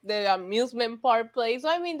Knott's, the amusement park place. So,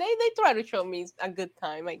 I mean, they try to show me a good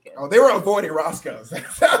time, I guess. Oh, they were avoiding Roscoe's. That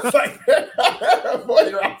sounds like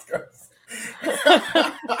avoiding Roscoe's.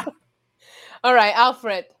 All right,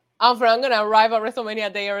 Alfred, I'm going to arrive at WrestleMania a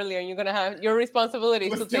day earlier, and you're going to have your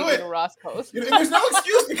responsibility to take me to Roscoe's. There's no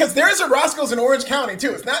excuse because there is a Roscoe's in Orange County,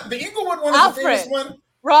 too. It's not the Inglewood one, is the famous one.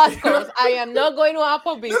 Roscoe's. I am not going to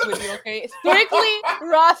Applebee's with you, okay? Strictly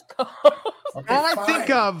Roscoe's. Okay, all I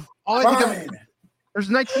think of, there's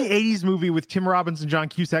a 1980s movie with Tim Robbins and John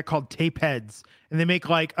Cusack called Tape Heads, and they make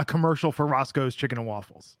a commercial for Roscoe's Chicken and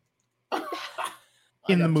Waffles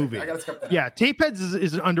in the movie. Yeah, Tape Heads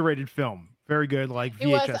is an underrated film. Very good,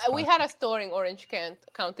 VHS. We had a store in Orange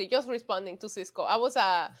County, just responding to Cisco. I was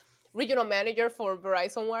a regional manager for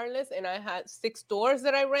Verizon Wireless, and I had 6 stores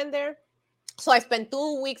that I ran there. So I spent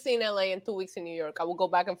 2 weeks in LA and 2 weeks in New York. I would go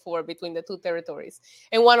back and forth between the two territories.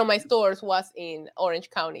 And one of my stores was in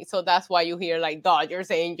Orange County. So that's why you hear like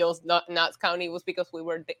Dodgers, Angels, Notts County was because we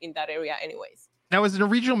were in that area anyways. Now, as a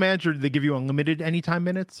regional manager, did they give you unlimited anytime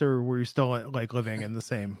minutes, or were you still like living in the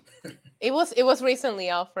same? It was recently,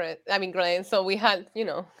 Alfred. I mean, Glenn. So we had,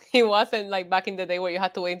 it wasn't like back in the day where you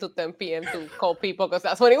had to wait until 10 p.m. to call people because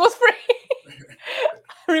that's when it was free.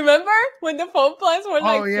 Remember when the phone plans were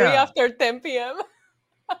like free after 10 p.m.?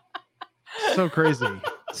 So crazy.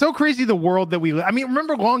 So crazy the world that we live. I mean,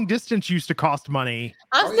 remember long distance used to cost money.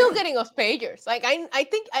 I'm still getting us pagers. Like I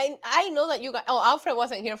think I know that you got Alfred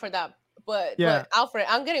wasn't here for that. But Alfred,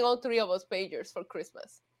 I'm getting all 3 of us pagers for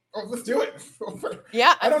Christmas. Oh, let's do it.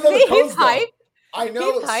 Yeah, I don't know the codes, he's hype. I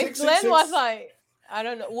know. He's hype. Glenn was like, I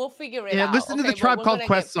don't know. We'll figure it out. Yeah, listen to the Tribe Called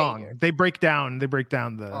Quest song. They break down the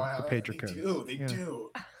pager code. They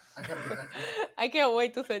do. I can't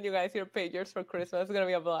wait to send you guys your pagers for Christmas. It's gonna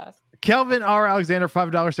be a blast. Kelvin R. Alexander,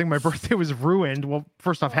 $5 saying my birthday was ruined. Well,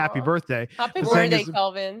 first off, happy birthday. Happy birthday,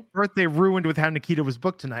 Kelvin. Birthday ruined with how Nikita was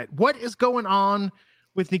booked tonight. What is going on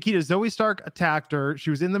with Nikita? Zoe Stark attacked her. She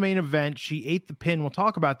was in the main event. She ate the pin. We'll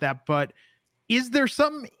talk about that. But is there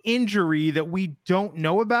some injury that we don't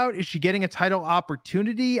know about? Is she getting a title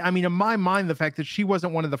opportunity? I mean, in my mind, the fact that she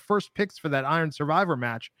wasn't one of the first picks for that Iron Survivor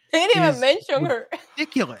match. They didn't even mention her.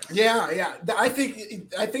 Ridiculous. Yeah. I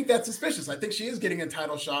think that's suspicious. I think she is getting a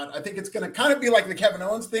title shot. I think it's going to kind of be like the Kevin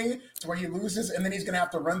Owens thing, to where he loses and then he's going to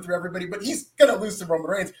have to run through everybody, but he's going to lose to Roman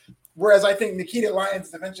Reigns. Whereas I think Nikita Lyons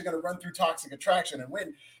is eventually going to run through Toxic Attraction and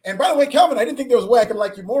win. And by the way, Kelvin, I didn't think there was a way I could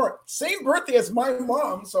like you more. Same birthday as my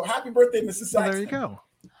mom. So happy birthday, Mrs. Saxton. There you go.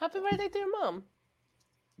 Happy birthday to your mom.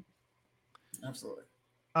 Absolutely.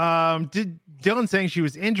 Did Dylan saying she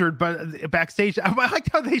was injured, but backstage, I liked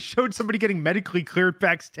how they showed somebody getting medically cleared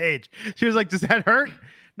backstage. She was like, does that hurt?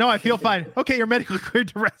 No, I feel fine. Okay, you're medically cleared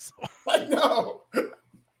to wrestle. I know.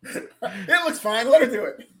 It looks fine. Let her do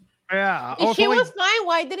it. Yeah. If she was fine,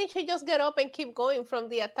 why didn't she just get up and keep going from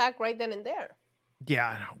the attack right then and there?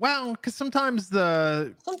 Yeah. Well, because sometimes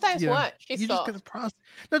what? She's just gonna process.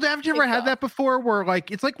 No, haven't you ever had that before where like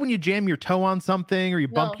it's like when you jam your toe on something or you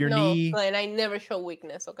bump your knee? Glenn, I never show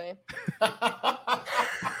weakness, okay?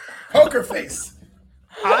 Poker face.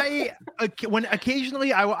 When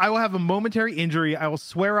occasionally I will have a momentary injury, I will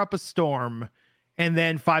swear up a storm, and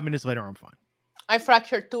then 5 minutes later I'm fine. I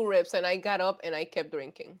fractured 2 ribs and I got up and I kept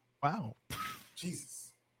drinking. Wow.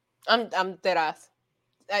 Jesus. I'm dead ass.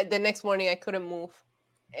 The next morning I couldn't move.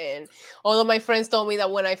 And all of my friends told me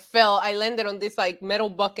that when I fell, I landed on this like metal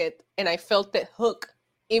bucket and I felt the hook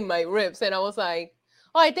in my ribs. And I was like,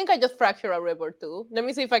 oh, I think I just fractured a rib or 2. Let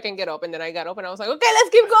me see if I can get up. And then I got up and I was like, okay, let's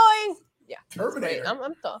keep going. Yeah. Terminator.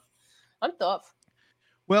 I'm tough. I'm tough.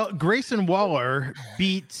 Well, Grayson Waller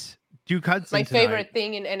beat Duke Hudson My favorite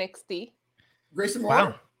thing in NXT. Grayson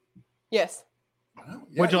Waller? Wow. Yes. Wow.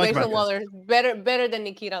 Yeah, What'd you like Grayson about Waller better than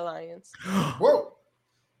Nikita Lyons. Whoa.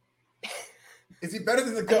 Is he better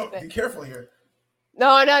than the GOAT? Be careful here.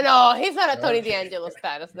 No. He's not a Tony D'Angelo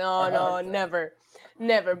status. No, never.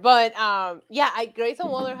 But Grayson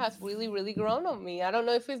Waller has really, really grown on me. I don't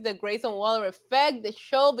know if it's the Grayson Waller effect, the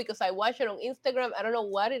show, because I watch it on Instagram. I don't know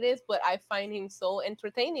what it is, but I find him so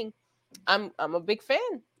entertaining. I'm a big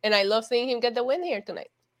fan, and I love seeing him get the win here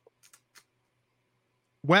tonight.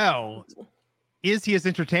 Well, is he as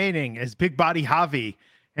entertaining as Big Body Javi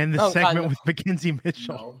and the segment with Mackenzie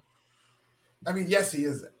Mitchell? No. I mean, yes, he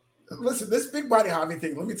is. Listen, this Big Body Javi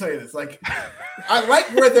thing, let me tell you this. Like, I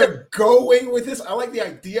like where they're going with this. I like the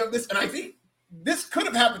idea of this. And I think this could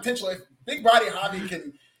have had potential if Big Body Javi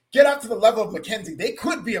can get up to the level of Mackenzie. They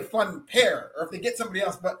could be a fun pair, or if they get somebody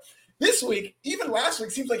else. But this week, even last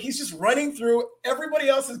week, seems like he's just running through everybody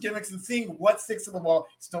else's gimmicks and seeing what sticks to the wall.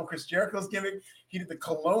 He stole Chris Jericho's gimmick. He did the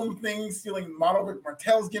cologne thing, stealing Model Rick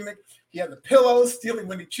Martel's gimmick. He had the pillows, stealing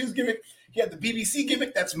Wendy Chu's gimmick. He had the BBC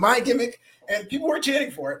gimmick. That's my gimmick. And people were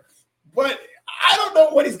chanting for it. But I don't know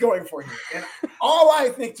what he's going for here. And all I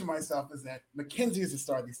think to myself is that Mackenzie is the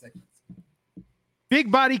star of these segments.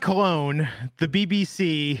 Big Body Cologne, the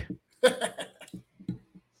BBC.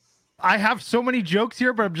 I have so many jokes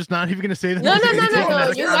here, but I'm just not even going to say them. No.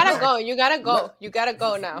 You gotta go. You gotta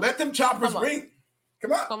go now. Let them choppers ring.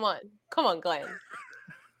 Come on, Glenn.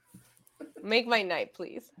 Make my night,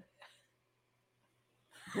 please.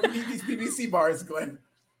 We need these BBC bars, Glenn.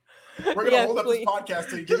 We're going to hold up this podcast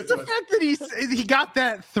till you give it to us. The fact that he got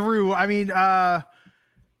that through. I mean,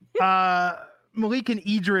 Malik and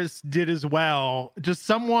Idris did as well. Just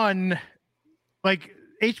someone like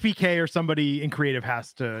HBK or somebody in creative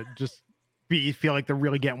has to just feel like they're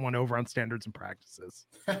really getting one over on standards and practices.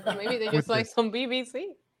 Maybe they just like some BBC.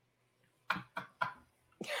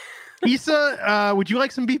 Issa, would you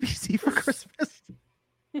like some BBC for Christmas?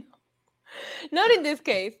 Not in this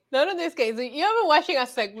case. Not in this case. You ever watching a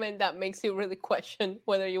segment that makes you really question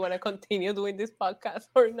whether you want to continue doing this podcast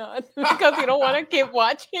or not because you don't want to keep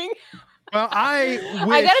watching? Well, I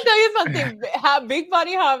gotta tell you something. Big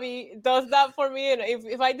Body Hobby does that for me, and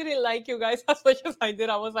if I didn't like you guys as much as I did,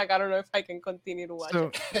 I was like, I don't know if I can continue to watch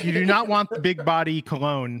it. You do not want the Big Body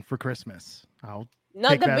cologne for Christmas.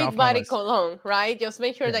 Not the Big Body cologne, right? Just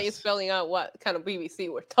make sure that you're spelling out what kind of BBC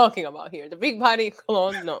we're talking about here. The Big Body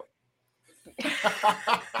cologne, no.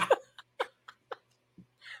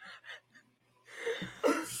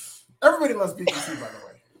 Everybody loves BBC, by the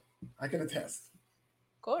way. I can attest.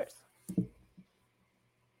 Of course.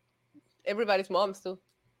 Everybody's moms too.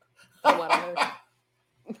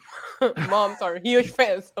 Moms are huge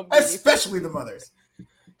fans of BBC. Especially the mothers.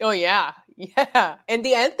 Oh yeah. And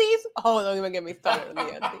the aunties? Oh, don't even get me started on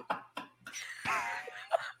the aunties.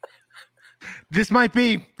 This might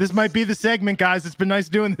be the segment, guys. It's been nice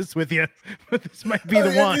doing this with you, but this might be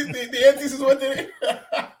the one. The aunties is what they.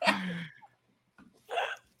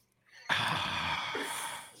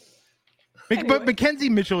 But Mackenzie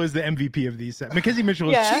Mitchell is the MVP of these sets. Mackenzie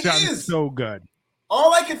Mitchell sounds so good.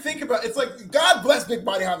 All I can think about, it's like, God bless Big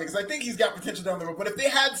Body Hobby, because I think he's got potential down the road. But if they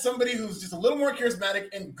had somebody who's just a little more charismatic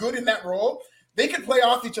and good in that role, they could play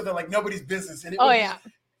off each other like nobody's business. And the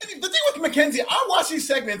thing with Mackenzie, I watch these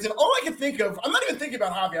segments, and all I can think of, I'm not even thinking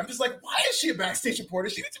about Hobby. I'm just like, why is she a backstage reporter?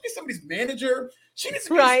 She needs to be somebody's manager. She needs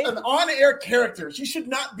to be an on-air character. She should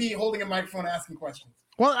not be holding a microphone asking questions.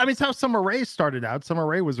 Well, I mean, it's how Summer Rae started out. Summer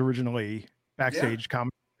Rae was originally backstage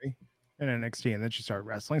commentary in NXT, and then she started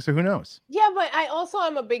wrestling. So who knows? Yeah, but I also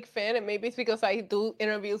am a big fan, and maybe it's because I do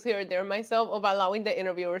interviews here and there myself, of allowing the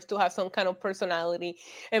interviewers to have some kind of personality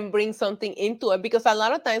and bring something into it. Because a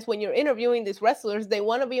lot of times when you're interviewing these wrestlers, they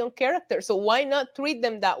want to be on character. So why not treat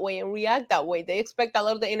them that way and react that way? They expect a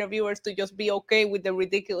lot of the interviewers to just be okay with the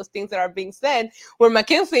ridiculous things that are being said, where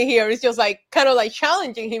Mackenzie here is just like kind of like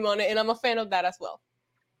challenging him on it, and I'm a fan of that as well.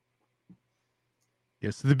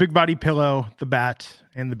 Yes, the Big Body pillow, the bat,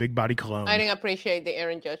 and the Big Body cologne. I didn't appreciate the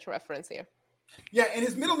Aaron Judge reference here. Yeah, and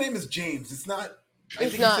his middle name is James. It's not.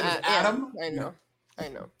 It's not Adam. Yeah, I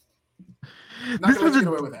know. Not going to get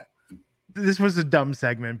away with that. This was a dumb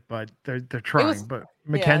segment, but they're trying. But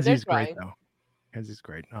Mackenzie's great though. Mackenzie's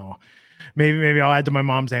great. Oh, maybe I'll add to my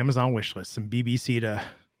mom's Amazon wish list some BBC to.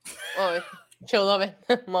 Oh, she'll love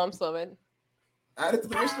it. Moms love it. Add it to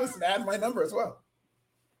the wish list and add my number as well.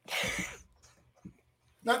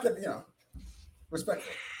 Not that,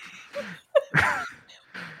 respectful.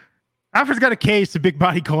 Alfred's got a case of Big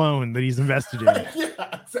Body cologne that he's invested in.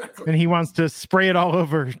 Yeah, exactly. And he wants to spray it all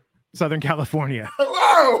over Southern California.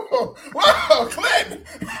 Whoa, Clint!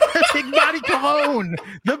 Big Body cologne!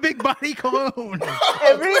 The Big Body cologne!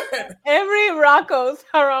 Every Rocco's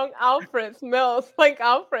around Alfred smells like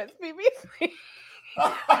Alfred's BBC.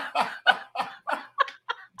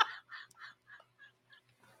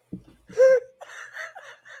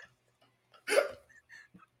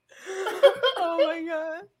 Oh my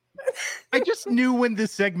god. I just knew when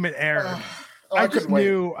this segment aired. I just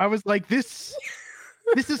knew. I was like, this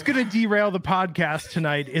is going to derail the podcast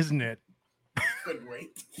tonight, isn't it? Couldn't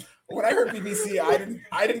wait. When I heard BBC,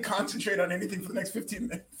 I didn't concentrate on anything for the next 15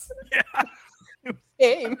 minutes. Yeah.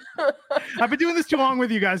 Same. I've been doing this too long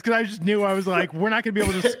with you guys because I just knew. I was like, we're not going to be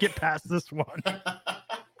able to skip past this one.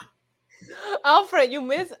 Alfred, you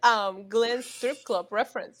missed Glenn's strip club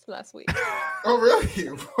reference last week. Oh, really?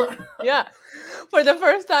 Yeah. For the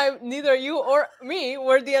first time, neither you or me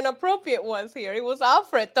were the inappropriate ones here. It was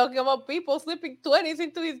Alfred talking about people slipping 20s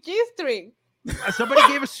into his G-string. Somebody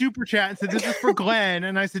gave a super chat and said, this is for Glenn.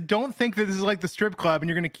 And I said, don't think that this is like the strip club and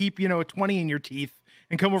you're going to keep, a 20 in your teeth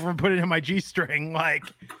and come over and put it in my G-string. Like,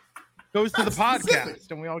 goes to the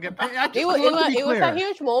podcast and we all get paid. It was a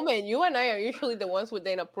huge moment. You and I are usually the ones with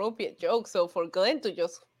the inappropriate jokes. So for Glenn to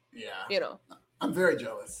just, I'm very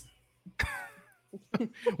jealous.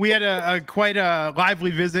 We had a quite a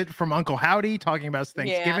lively visit from Uncle Howdy talking about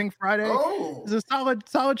Thanksgiving Friday. Oh, it was a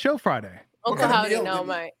solid show Friday. Uncle Howdy now,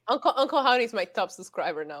 Uncle Howdy's my top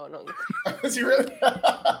subscriber now. Is he really?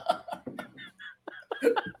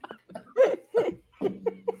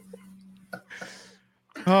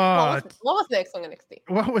 What was next on NXT?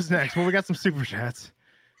 What was next? Well, we got some super chats.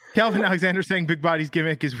 Calvin Alexander saying Big Body's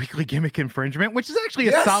gimmick is weekly gimmick infringement, which is actually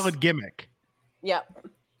a solid gimmick. Yep.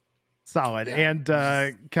 Solid. Yeah.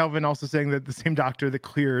 And Kelvin also saying that the same doctor that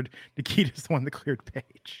cleared Nikita is the one that cleared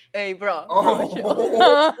Paige. Hey, bro.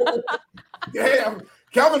 Yeah,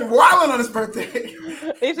 Kelvin wilding on his birthday.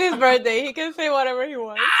 It's his birthday. He can say whatever he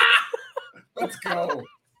wants. Let's go.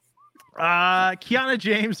 Kiana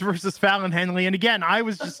James versus Fallon Henley. And again, I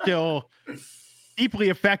was just still deeply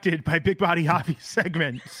affected by Big Body Javi's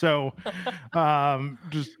segment. So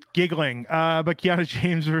just giggling. But Kiana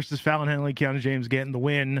James versus Fallon Henley. Kiana James getting the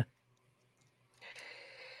win.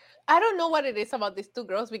 I don't know what it is about these two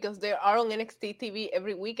girls because they are on NXT TV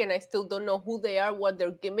every week and I still don't know who they are, what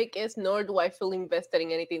their gimmick is, nor do I feel invested in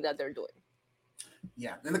anything that they're doing.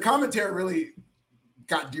 Yeah, and the commentary really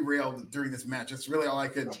got derailed during this match. That's really all I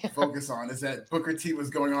could focus on, is that Booker T was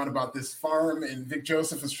going on about this farm and Vic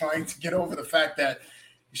Joseph was trying to get over the fact that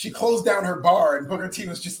she closed down her bar and Booker T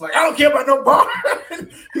was just like, I don't care about no bar.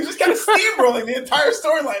 He was just kind of steamrolling the entire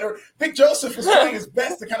storyline. Or Vic Joseph was trying his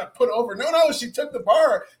best to kind of put over, no, she took the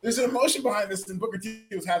bar. There's an emotion behind this, and Booker T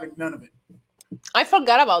was having none of it. I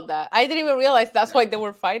forgot about that. I didn't even realize that's why they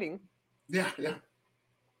were fighting. Yeah.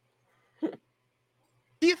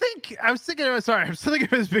 Do you think, I'm still thinking of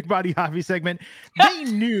this Big Body Javi segment. They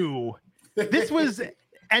knew this was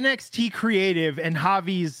NXT Creative and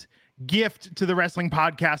Javi's gift to the wrestling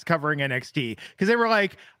podcast covering NXT, because they were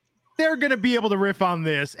like, they're going to be able to riff on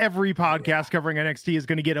this. Every podcast covering NXT is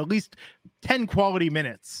going to get at least 10 quality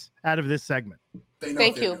minutes out of this segment.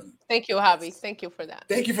 Thank you, Javi. Thank you for that.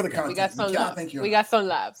 Thank you for the content. We got some laughs. We got some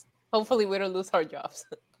laughs. Hopefully we don't lose our jobs.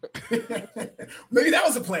 Maybe that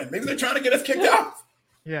was the plan. Maybe they're trying to get us kicked out.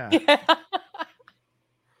 Yeah.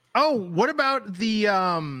 Oh, what about the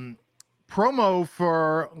promo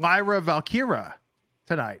for Lyra Valkyra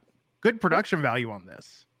tonight? Good production value on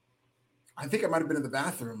this. I think I might have been in the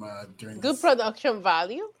bathroom during Good this. production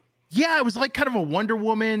value? Yeah, it was like kind of a Wonder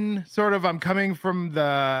Woman sort of. I'm coming from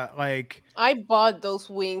the like. I bought those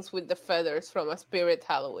wings with the feathers from a Spirit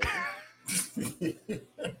Halloween.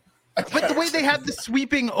 But the way they had the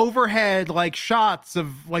sweeping overhead like shots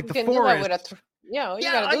of like the forest. You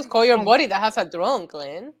gotta do is call your body that has a drone,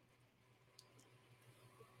 Glenn.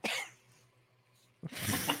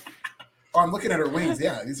 Oh, I'm looking at her wings.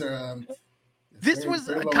 Yeah, these are. This was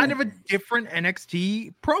kind of a different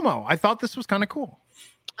NXT promo. I thought this was kind of cool.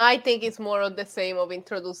 I think it's more of the same of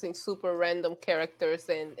introducing super random characters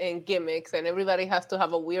and gimmicks, and everybody has to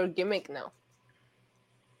have a weird gimmick now.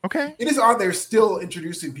 Okay. It is odd they're still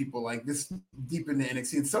introducing people like this deep into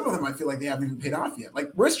NXT, and some of them I feel like they haven't even paid off yet.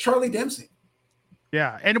 Like, where's Charlie Dempsey?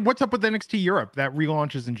 Yeah, and what's up with NXT Europe? That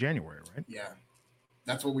relaunches in January, right? Yeah,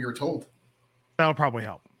 that's what we were told. That'll probably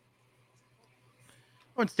help.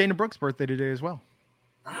 Oh, it's Dana Brooks' birthday today as well.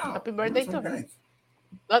 Wow. Happy birthday to her.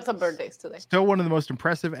 Lots of birthdays today. Still one of the most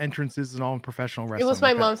impressive entrances in all of professional wrestling. It was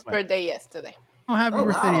my mom's birthday yesterday. Oh, happy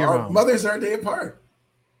birthday to your mom. Mothers are a day apart.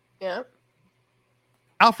 Yeah.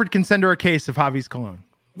 Alfred can send her a case of Javi's cologne.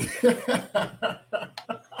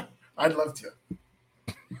 I'd love to.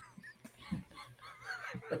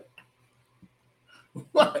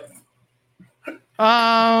 What?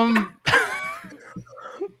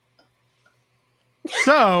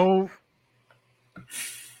 So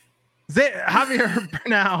Javier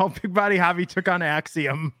Bernal, Big Body Javi took on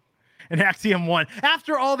Axiom, and Axiom won.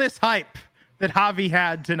 After all this hype that Javi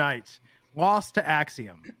had tonight, lost to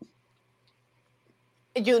Axiom.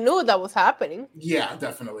 You knew that was happening. Yeah,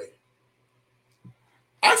 definitely.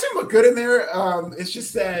 Axiom looked good in there. It's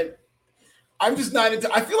just that I'm just not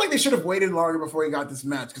into. I feel like they should have waited longer before he got this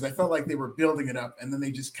match, because I felt like they were building it up and then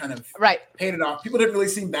they just kind of paid it off. People didn't really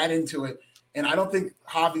seem that into it, and I don't think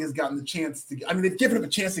Javi has gotten the chance to. I mean, they've given him a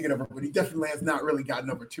chance to get over, but he definitely has not really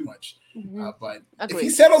gotten over too much. But if he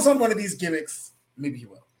settles on one of these gimmicks, maybe he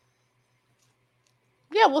will.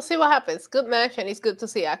 Yeah, we'll see what happens. Good match, and it's good to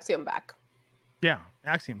see Axiom back. Yeah,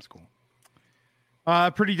 Axiom's cool.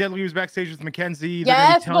 Pretty Deadly was backstage with Mackenzie.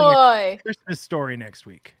 Yes, boy. A Christmas story next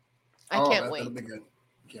week. I can't wait. That'll be good.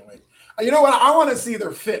 Can't wait. You know what? I want to see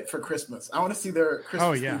their fit for Christmas. I want to see their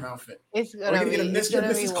Christmas theme outfit. It's Are we gonna get a Mr. and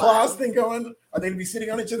Mrs. Claus thing going? Are they gonna be sitting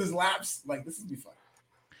on each other's laps? Like, this would be fun.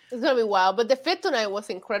 It's gonna be wild. But the fit tonight was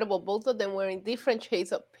incredible. Both of them were in different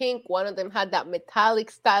shades of pink. One of them had that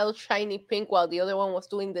metallic style shiny pink, while the other one was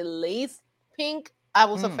doing the lace pink. I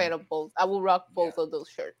was a fan of both. I will rock both of those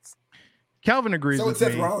shirts. Calvin agrees with me.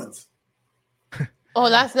 So Seth Rollins. Oh,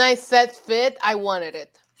 that's nice. Seth fit. I wanted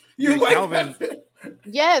it. You like Calvin? that?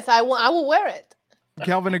 Yes, I will wear it.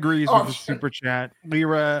 Calvin agrees with the super chat.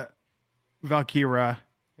 Lyra Valkyra.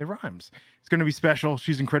 It rhymes. It's going to be special.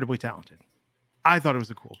 She's incredibly talented. I thought it was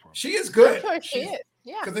a cool promo. She is good. I'm sure she is.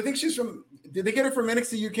 Yeah. Because I think she's from. Did they get her from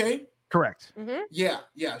NXT UK? Correct. Mm-hmm.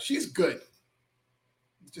 Yeah. She's good.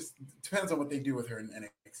 It just depends on what they do with her in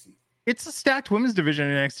NXT. It's a stacked women's division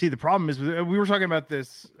in NXT. The problem is, we were talking about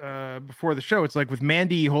this before the show. It's like with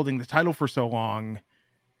Mandy holding the title for so long,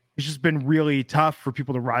 it's just been really tough for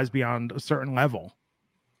people to rise beyond a certain level.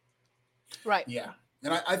 Right. Yeah.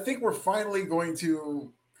 And I think we're finally going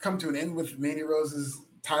to come to an end with Mandy Rose's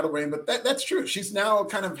title reign, but that's true. She's now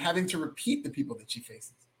kind of having to repeat the people that she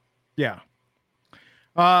faces. Yeah.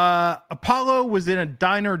 Apollo was in a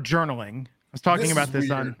diner journaling. I was talking about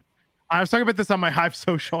this on my Hive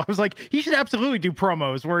social. I was like, he should absolutely do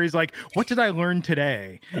promos where he's like, what did I learn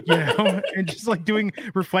today? You know, and just like doing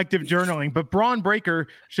reflective journaling. But Braun Breaker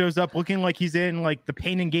shows up looking like he's in like the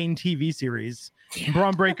Pain and Gain TV series. And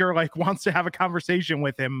Braun Breaker like wants to have a conversation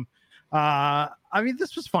with him. I mean,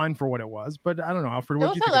 this was fine for what it was, but I don't know, Alfred. There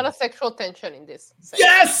was a lot of sexual tension in this segment.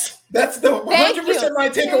 Yes, that's the 100% my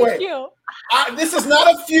takeaway. This is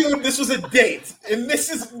not a feud. This was a date, and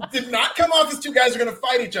did not come off as two guys are going to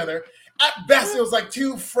fight each other. At best, it was like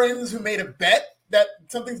two friends who made a bet that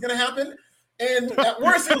something's going to happen, and at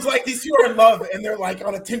worst, it was like these two are in love and they're like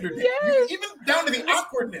on a Tinder date. Yes. Even down to the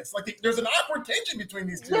awkwardness, like there's an awkward tension between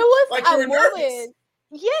these two. There was like a moment.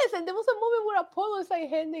 Yes, and there was a moment where Apollo is like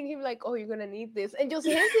handing him like, "Oh, you're gonna need this," and just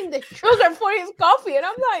handing the sugar for his coffee, and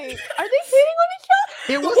I'm like, "Are they hitting on each other?"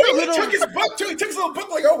 It was he took his book too. He took his little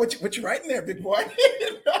book, like, "Oh, what you writing there, big boy?"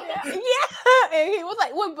 yeah, and he was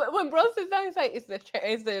like, when Bron sits down, he's like, "It's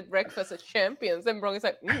the breakfast of champions," and Bron is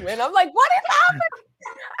like, and I'm like, "What is happening?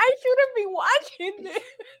 I shouldn't be watching this."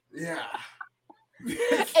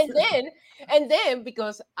 and then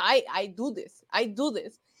because I do this.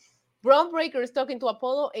 Braun Breaker is talking to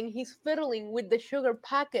Apollo and he's fiddling with the sugar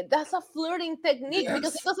packet. That's a flirting technique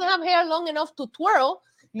because he doesn't have hair long enough to twirl.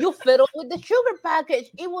 You fiddle with the sugar package.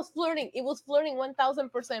 It was flirting. It was flirting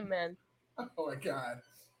 1000%, man. Oh my God.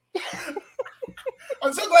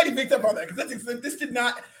 I'm so glad you picked up on that because this did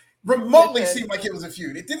not remotely seem like it was a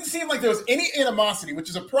feud. It didn't seem like there was any animosity, which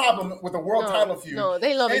is a problem with a world title feud. No,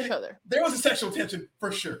 they love each other. There was a sexual tension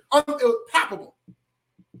for sure. It was palpable.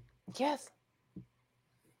 Yes.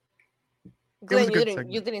 Glenn,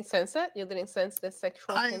 you didn't sense it? You didn't sense the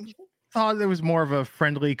sexual tension? I thought there was more of a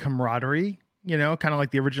friendly camaraderie, you know, kind of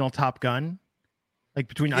like the original Top Gun, like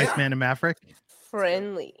between Iceman and Maverick.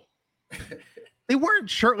 Friendly. They weren't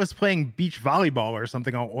shirtless playing beach volleyball or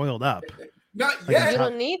something all oiled up. Not yet. You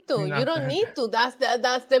don't need to. You don't need to.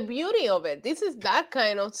 That's the beauty of it. This is that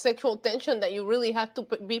kind of sexual tension that you really have to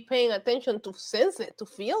be paying attention to sense it, to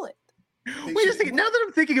feel it. Wait a second. Now that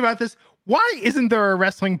I'm thinking about this, why isn't there a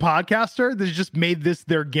wrestling podcaster that's just made this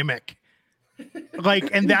their gimmick? Like,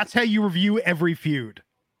 and that's how you review every feud.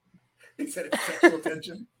 He said it's sexual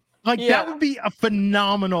tension. Like, that would be a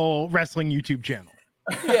phenomenal wrestling YouTube channel.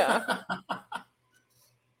 Yeah.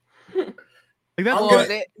 Like that's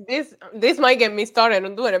this might get me started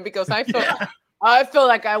on doing it because I feel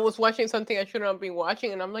like I was watching something I shouldn't have been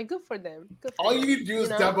watching, and I'm like, good for them. All you need to do is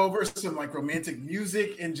dub over some like romantic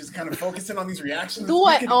music and just kind of focus in on these reactions. Do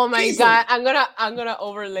it! Oh my God, I'm gonna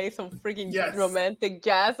overlay some freaking romantic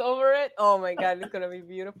jazz over it. Oh my God, it's gonna be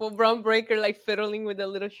beautiful. Braun Breaker like fiddling with a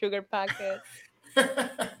little sugar packet, and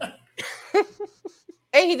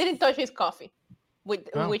he didn't touch his coffee, which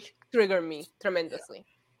triggered me tremendously.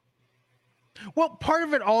 Well, part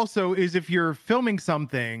of it also is if you're filming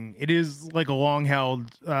something, it is like a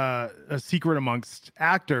long-held a secret amongst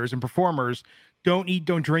actors and performers. Don't eat,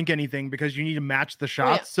 don't drink anything because you need to match the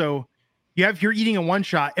shots. So if you're eating in one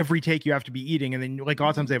shot, every take you have to be eating, and then like a lot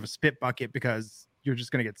of times they have a spit bucket because you're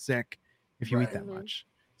just gonna get sick if you eat that much.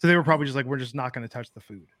 So they were probably just like, we're just not gonna touch the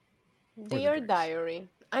food. Dear diary,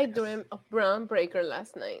 I dreamed of Braun Breaker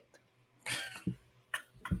last night.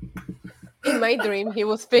 In my dream, he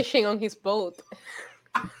was fishing on his boat.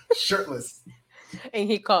 Shirtless. And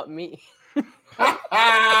he caught me.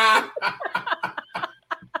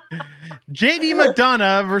 JD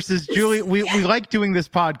McDonough versus Julie. We like doing this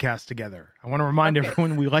podcast together. I want to remind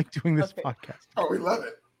everyone we like doing this podcast. Oh, we love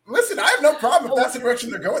it. Listen, I have no problem if that's the direction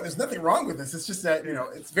they're going. There's nothing wrong with this. It's just that,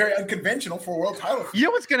 it's very unconventional for a world title. You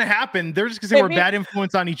know what's going to happen? They're just going to say we're bad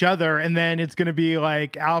influence on each other. And then it's going to be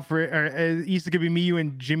like Alfred, or it's going to be me, you,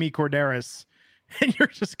 and Jimmy Corderas. And you're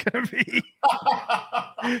just going to be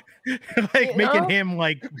like making him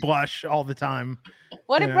like blush all the time.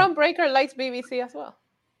 What if Braun Breaker likes BBC as well?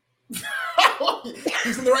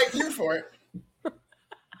 He's in the right view for it.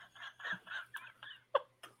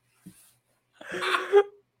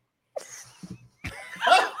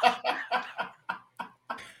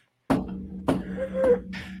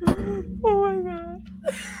 Oh my God.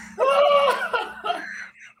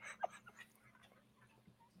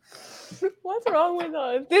 What's wrong with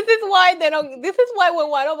us? This is why when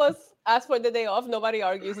one of us asks for the day off, nobody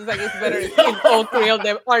argues. It's like it's better if all three of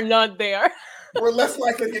them are not there. We're less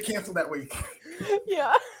likely to get canceled that week.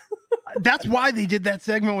 Yeah. That's why they did that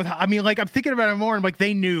segment with, I mean, like, I'm thinking about it more and like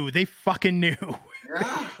they fucking knew.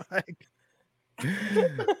 Yeah.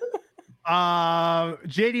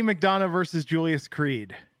 JD McDonough versus Julius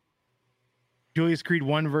Creed. Julius Creed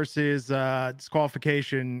won versus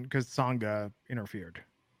disqualification because Tsonga interfered.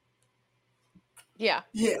 Yeah.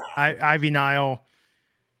 Ivy Nile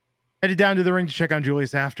headed down to the ring to check on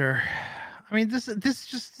Julius after. I mean, this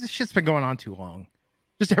shit's been going on too long.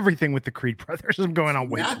 Just everything with the Creed brothers is going on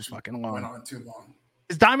way too fucking long. Went on too long.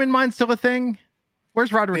 Is Diamond Mine still a thing?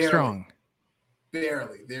 Where's Roderick Barely. Strong?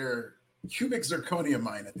 Barely. They're cubic zirconia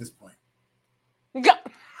mine at this point.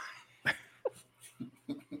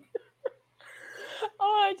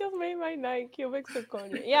 Oh, I just made my night. Cubic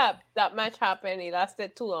zirconia. Yeah, that match happened. It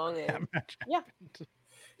lasted too long. And yeah.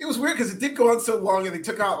 It was weird because it did go on so long and they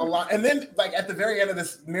took out a lot. And then, like, at the very end of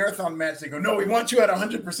this marathon match, they go, no, we want you at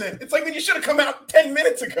 100%. It's like, then you should have come out 10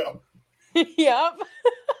 minutes ago. Yep.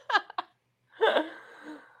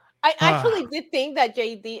 I actually did think that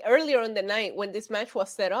JD, earlier in the night when this match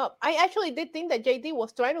was set up, I actually did think that JD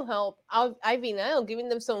was trying to help out Ivy Nile, giving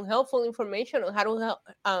them some helpful information on how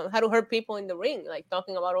to hurt people in the ring, like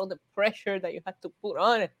talking about all the pressure that you had to put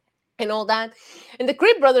on it and all that. And the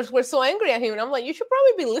Creed brothers were so angry at him, and I'm like, you should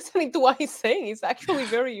probably be listening to what he's saying. It's actually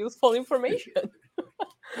very useful information.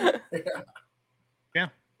 Yeah.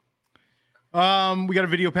 We got a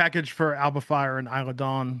video package for Alba Fire and Isla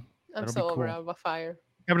Dawn. I'm so over Alba Fire.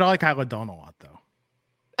 Yeah, but I like Isla Dawn a lot, though.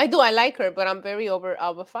 I do. I like her, but I'm very over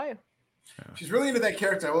Alba Fire. Yeah. She's really into that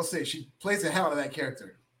character. I will say she plays the hell out of that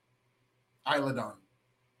character. Isla Dawn.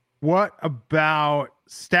 What about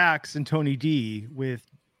Stax and Tony D with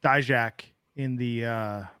Dijak in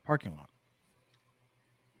the parking lot?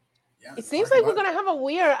 Yeah, it seems like we're going to have a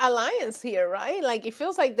weird alliance here, right? Like, it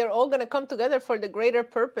feels like they're all going to come together for the greater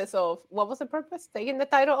purpose of, what was the purpose? Taking the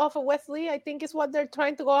title off of Wesley, I think is what they're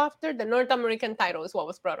trying to go after. The North American title is what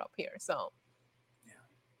was brought up here. So, yeah.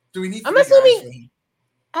 Do we need I'm assuming,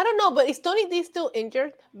 I don't know, but is Tony D still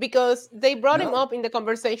injured? Because they brought him up in the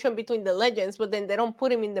conversation between the legends, but then they don't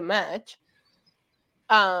put him in the match.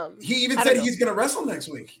 He even said he's going to wrestle next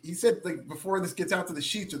week. He said, like, before this gets out to the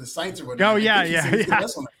sheets or the sites or whatever. Oh, yeah.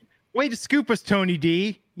 Way to scoop us, Tony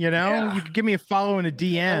D. You know, you could give me a follow and a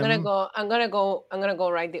DM. I'm gonna go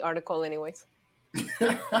write the article anyways.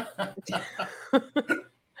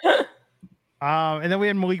 And then we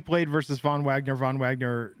had Malik Blade versus Von Wagner. Von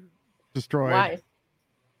Wagner destroyed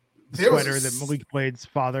the sweater that Malik Blade's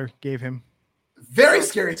father gave him. Very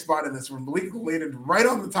scary spot in this where Malik landed right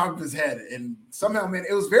on the top of his head, and somehow, man,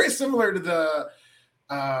 it was very similar to the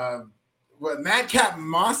Madcap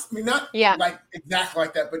Moss. I mean, not like exactly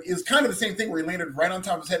like that, but it was kind of the same thing where he landed right on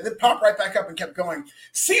top of his head, then popped right back up and kept going.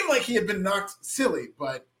 Seemed like he had been knocked silly,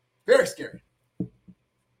 but very scary.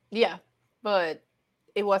 Yeah, but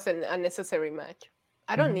it wasn't a necessary match.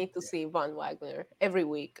 I don't need to see Von Wagner every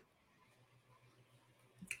week.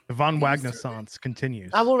 The Von Wagner Sans continues.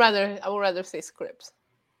 I would rather see Scripps.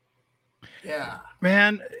 Yeah,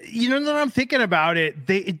 man. You know that I'm thinking about it.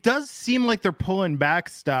 It does seem like they're pulling back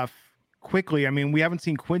stuff quickly. I mean, we haven't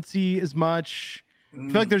seen Quincy as much. I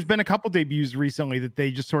feel like there's been a couple debuts recently that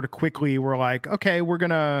they just sort of quickly were like, okay, we're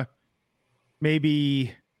gonna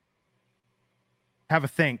maybe have a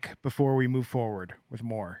think before we move forward with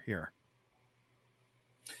more here.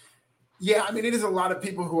 Yeah, I mean, it is a lot of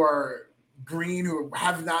people who are green who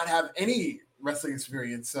have not have any wrestling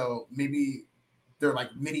experience, so maybe they're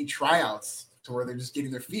like mini tryouts to where they're just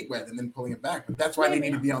getting their feet wet and then pulling it back. But that's why they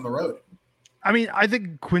need to be on the road. I mean, I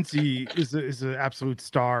think Quincy is an absolute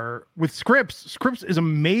star. With Scripps is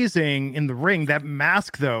amazing in the ring. That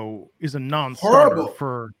mask, though, is a non-starter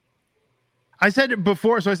for... I said it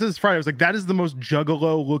before, so I said this Friday. I was like, that is the most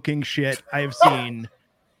juggalo-looking shit I have seen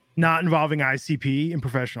not involving ICP in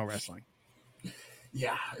professional wrestling.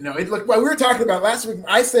 Yeah, no, it looked... Well, we were talking about last week.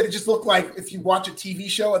 I said it just looked like if you watch a TV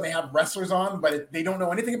show and they have wrestlers on, but they don't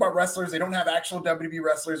know anything about wrestlers. They don't have actual WWE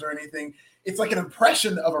wrestlers or anything. It's like an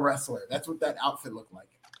impression of a wrestler. That's what that outfit looked like.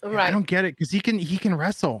 Right. I don't get it because he can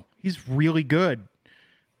wrestle. He's really good.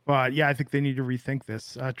 But yeah, I think they need to rethink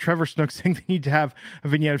this. Trevor Snook saying they need to have a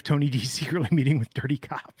vignette of Tony D secretly meeting with dirty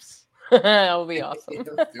cops. That would be awesome.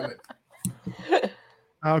 Let's do it.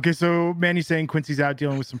 Okay, so Manny's saying Quincy's out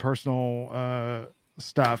dealing with some personal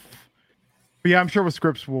stuff. But yeah, I'm sure with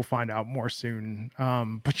Scripps we'll find out more soon.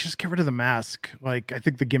 But just get rid of the mask. Like, I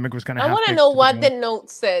think the gimmick was gonna. I want to know what the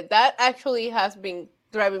note said. That actually has been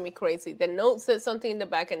driving me crazy. The note said something in the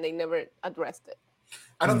back, and they never addressed it.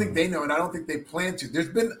 I don't think they know, and I don't think they plan to. There's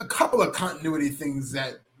been a couple of continuity things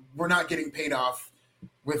that we're not getting paid off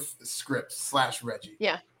with Scripps / Reggie.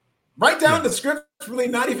 Yeah. Right down to Scripps, really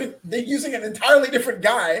not even. They're using an entirely different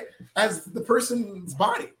guy as the person's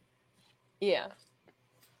body. Yeah.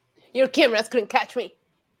 Your cameras couldn't catch me.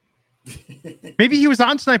 Maybe he was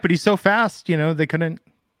on tonight, but he's so fast, they couldn't.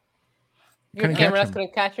 Your cameras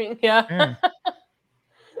couldn't catch him. Yeah.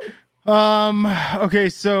 Okay,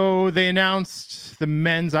 so they announced the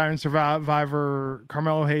men's Iron Survivor: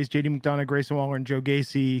 Carmelo Hayes, JD McDonough, Grayson Waller, and Joe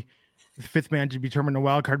Gacy. The fifth man to be determined in a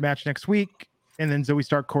wild card match next week. And then Zoe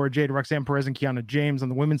Stark, Cora Jade, Roxanne Perez, and Kiana James on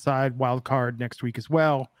the women's side, wild card next week as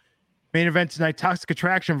well. Main event tonight: Toxic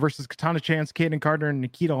Attraction versus Katana Chance, Kaden Carter, and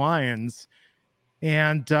Nikita Lyons.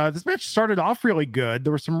 And this match started off really good.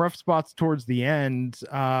 There were some rough spots towards the end.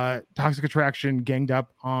 Toxic Attraction ganged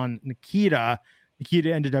up on Nikita.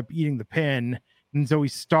 Nikita ended up eating the pin, and Zoe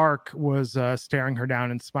Stark was staring her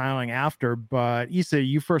down and smiling after. But Issa,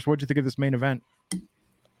 you first. What did you think of this main event?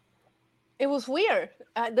 It was weird.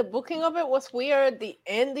 The booking of it was weird. The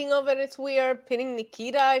ending of it is weird. Pinning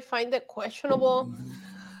Nikita, I find it questionable.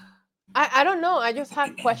 I don't know. I just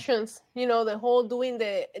have questions. The whole doing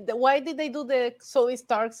the why did they do the Zoe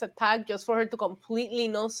Stark's attack just for her to completely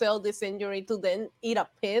no sell this injury to then eat a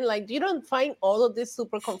pin? Like, you don't find all of this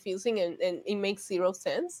super confusing and it makes zero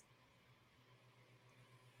sense?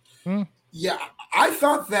 Yeah, I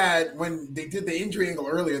thought that when they did the injury angle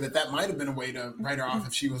earlier, that might have been a way to write her off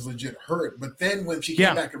if she was legit hurt. But then when she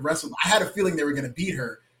came back and wrestled, I had a feeling they were going to beat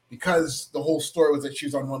her because the whole story was that she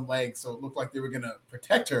was on one leg, so it looked like they were going to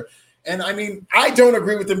protect her. And I mean, I don't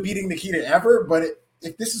agree with them beating Nikita ever, but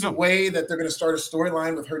if this is a way that they're going to start a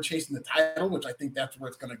storyline with her chasing the title, which I think that's where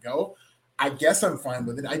it's going to go, I guess I'm fine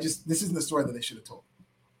with it. This isn't the story that they should have told.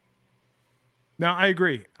 No, I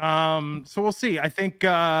agree. So we'll see. I think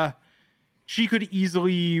she could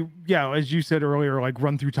easily, as you said earlier, like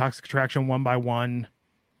run through Toxic Attraction one by one.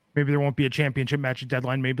 Maybe there won't be a championship match at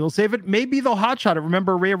Deadline. Maybe they'll save it. Maybe they'll hotshot it.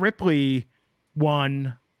 Remember, Rhea Ripley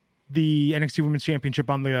won the NXT Women's Championship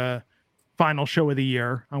on the final show of the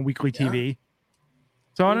year on weekly TV.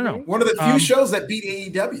 So I don't know. One of the few shows that beat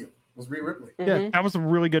AEW was Rhea Ripley. Yeah, that was a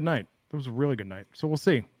really good night. So we'll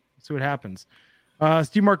see. See what happens.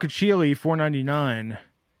 Steve Marcuccioli, $4.99,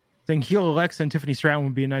 saying heel Alexa and Tiffany Stratton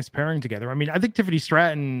would be a nice pairing together. I mean, I think Tiffany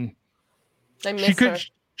Stratton,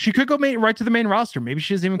 she could go right to the main roster. Maybe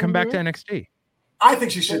she doesn't even come back to NXT. I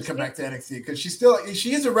think she should come back to NXT because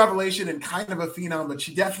she is a revelation and kind of a phenom, but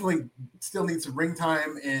she definitely still needs some ring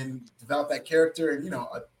time and develop that character and,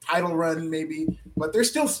 a title run maybe, but there's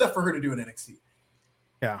still stuff for her to do in NXT.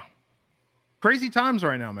 Yeah. Crazy times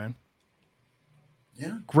right now, man.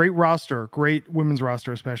 Yeah. Great roster, great women's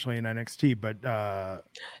roster, especially in NXT, but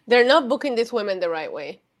they're not booking these women the right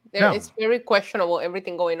way. It's very questionable,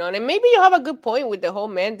 everything going on. And maybe you have a good point with the whole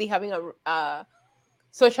Mandy having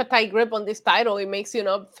such a tight grip on this title. It makes you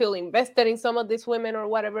not feel invested in some of these women or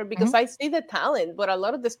whatever, because I see the talent, but a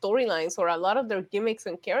lot of the storylines or a lot of their gimmicks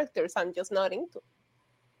and characters I'm just not into.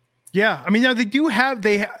 Yeah, I mean, now they do have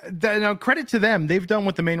now credit to them. They've done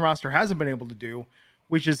what the main roster hasn't been able to do,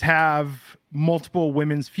 which is have multiple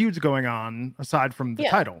women's feuds going on aside from the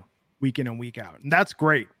title week in and week out. And that's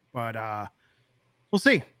great, but we'll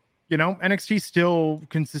see. NXT still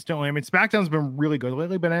consistently, I mean, SmackDown's been really good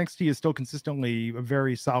lately, but NXT is still consistently a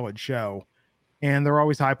very solid show. And there are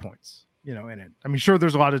always high points, in it. I mean, sure,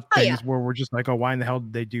 there's a lot of things where we're just like, oh, why in the hell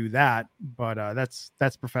did they do that? But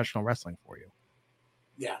that's professional wrestling for you.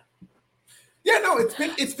 Yeah. Yeah, no,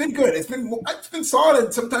 it's been good. It's been solid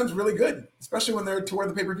and sometimes really good, especially when they're toward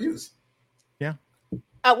the pay-per-views. Yeah.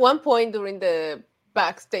 At one point during the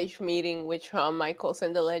backstage meeting with Shawn Michaels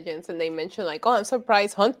and the Legends, and they mentioned like, oh, I'm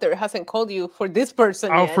surprised Hunter hasn't called you for this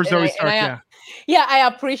person yet. For Zoe Stark, I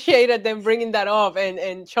appreciated them bringing that up,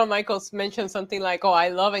 and Shawn Michaels mentioned something like, oh, I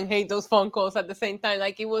love and hate those phone calls at the same time.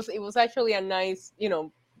 Like it was actually a nice,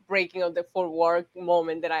 breaking of the fourth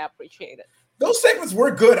moment that I appreciated. Those segments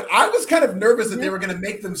were good. I was kind of nervous that they were going to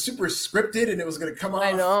make them super scripted and it was going to come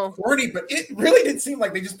off corny, but it really did seem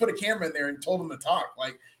like they just put a camera in there and told them to talk.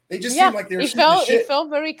 Like they just seemed like they were shooting the shit. It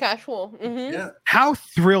felt very casual. Mm-hmm. Yeah. How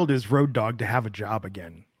thrilled is Road Dogg to have a job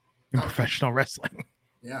again in professional wrestling?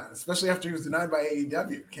 Yeah, especially after he was denied by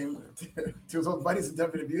AEW. Came to his old buddies in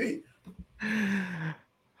WWE.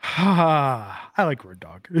 I like Road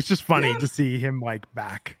Dogg. It's just funny to see him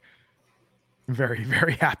back. Very,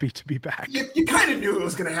 very happy to be back. You kind of knew it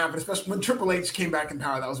was going to happen, especially when Triple H came back in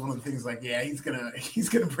power. That was one of the things. He's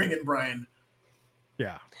gonna bring in Bryan.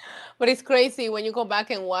 Yeah, but it's crazy when you go back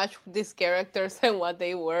and watch these characters and what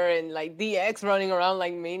they were, and DX running around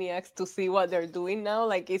like maniacs to see what they're doing now.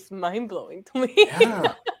 It's mind blowing to me.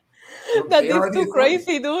 Yeah, that these two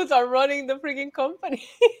crazy dudes are running the freaking company.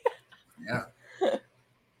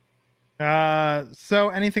 Yeah. So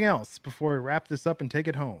anything else before we wrap this up and take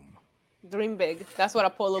it home? Dream big. That's what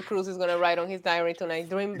Apollo Crews is gonna write on his diary tonight.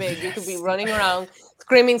 Dream big. You could be running around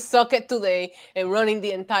screaming "suck it" today and running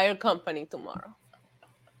the entire company tomorrow.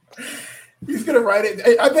 He's gonna write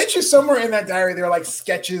it. I bet you somewhere in that diary there are like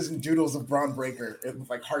sketches and doodles of Braun Breaker with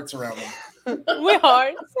like hearts around them. With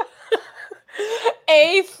hearts.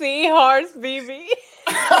 AC hearts, BB.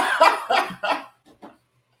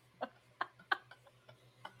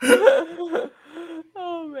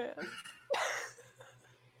 Oh man.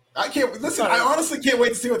 I can't listen. I honestly can't wait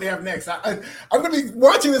to see what they have next. I'm going to be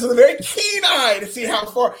watching this with a very keen eye to see how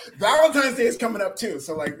far. Valentine's Day is coming up too,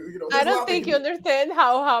 so like I don't think you understand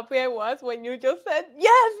how happy I was when you just said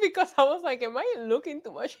yes, because I was like, am I looking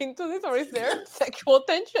too much into this, or is there sexual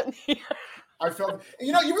tension here? I felt,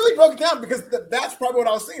 you really broke it down, because that's probably what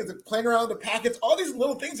I was saying, is that playing around with the packets, all these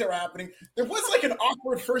little things that were happening. There was like an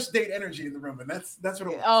awkward first date energy in the room, and that's what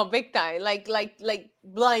it was. Oh, big time. Like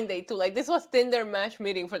blind date too. Like this was Tinder match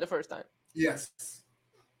meeting for the first time. Yes.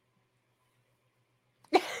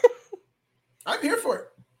 I'm here for it.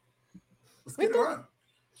 Let's get it on.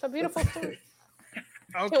 It's a beautiful story.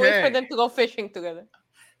 Okay. Can't wait for them to go fishing together.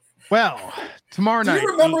 Well, tomorrow night. Do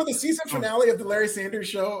you remember the season finale of the Larry Sanders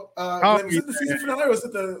Show? Was it the season finale, or was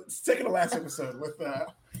it the second to last episode with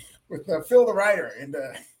Phil the writer, and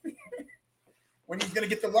when he's going to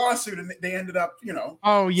get the lawsuit, and they ended up,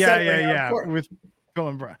 Oh yeah, with Phil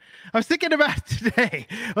and Brian. I was thinking about today.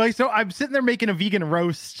 So I'm sitting there making a vegan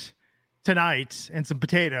roast tonight and some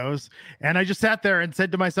potatoes, and I just sat there and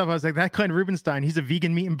said to myself, I was like, that Glenn Rubenstein, he's a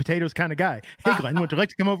vegan meat and potatoes kind of guy. Hey Glenn, would you like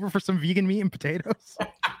to come over for some vegan meat and potatoes?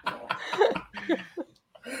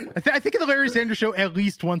 I think of the Larry Sanders Show at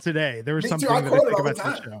least once a day. There was something that I think about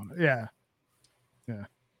that show. Yeah.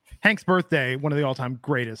 Hank's birthday, one of the all-time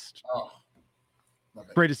greatest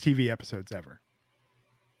TV episodes ever.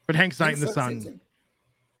 But Hank's Night in the Sun.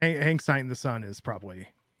 Hank's Night in the Sun is probably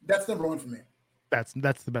that's number one for me. That's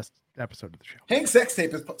the best episode of the show. Hank's sex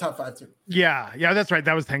tape is top 5 too. Yeah, that's right.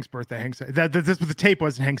 That was Hank's birthday. This was the tape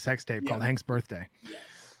was Hank's sex tape called Hank's Birthday.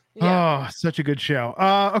 Yeah. Oh, such a good show.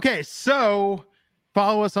 Okay, so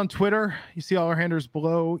follow us on Twitter. You see all our handles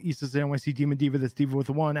below. Issa's NYC Demon Diva. That's Diva with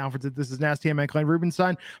a 1. Alfred said this is Nasty. I'm Glenn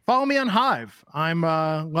Rubenstein. Follow me on Hive. I'm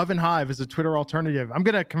loving Hive as a Twitter alternative. I'm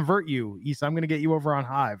gonna convert you, Issa. I'm gonna get you over on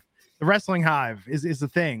Hive. The Wrestling Hive is a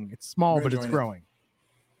thing. It's small, but it's growing.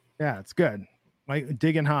 Yeah, it's good. Like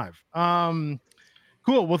dig in Hive.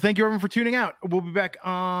 Cool. Well, thank you everyone for tuning out. We'll be back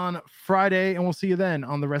on Friday, and we'll see you then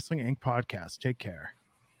on the Wrestling Inc. podcast. Take care.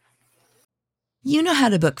 You know how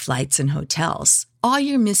to book flights and hotels. All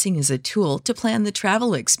you're missing is a tool to plan the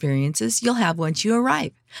travel experiences you'll have once you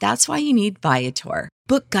arrive. That's why you need Viator.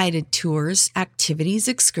 Book guided tours, activities,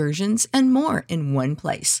 excursions, and more in one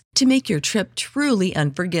place to make your trip truly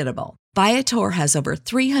unforgettable. Viator has over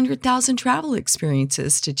 300,000 travel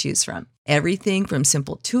experiences to choose from. Everything from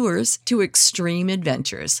simple tours to extreme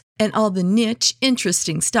adventures and all the niche,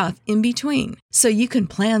 interesting stuff in between. So you can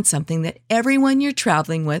plan something that everyone you're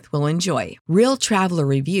traveling with will enjoy. Real traveler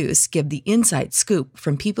reviews give the inside scoop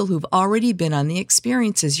from people who've already been on the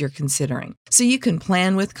experiences you're considering. So you can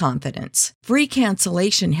plan with confidence. Free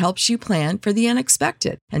cancellation helps you plan for the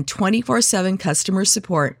unexpected. And 24/7 customer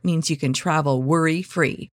support means you can travel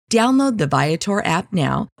worry-free. Download the Viator app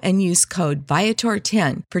now and use code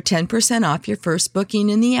Viator10 for 10% off your first booking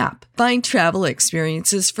in the app. Find travel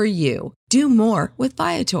experiences for you. Do more with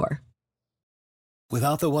Viator.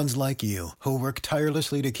 Without the ones like you, who work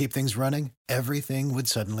tirelessly to keep things running, everything would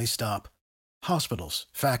suddenly stop. Hospitals,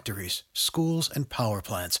 factories, schools, and power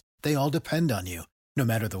plants, they all depend on you. No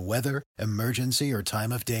matter the weather, emergency, or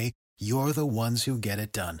time of day, you're the ones who get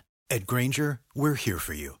it done. At Grainger, we're here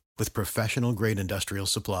for you. With professional-grade industrial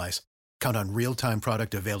supplies, count on real-time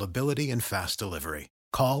product availability and fast delivery.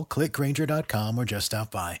 Call, click Grainger.com, or just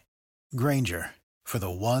stop by. Grainger, for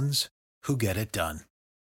the ones who get it done.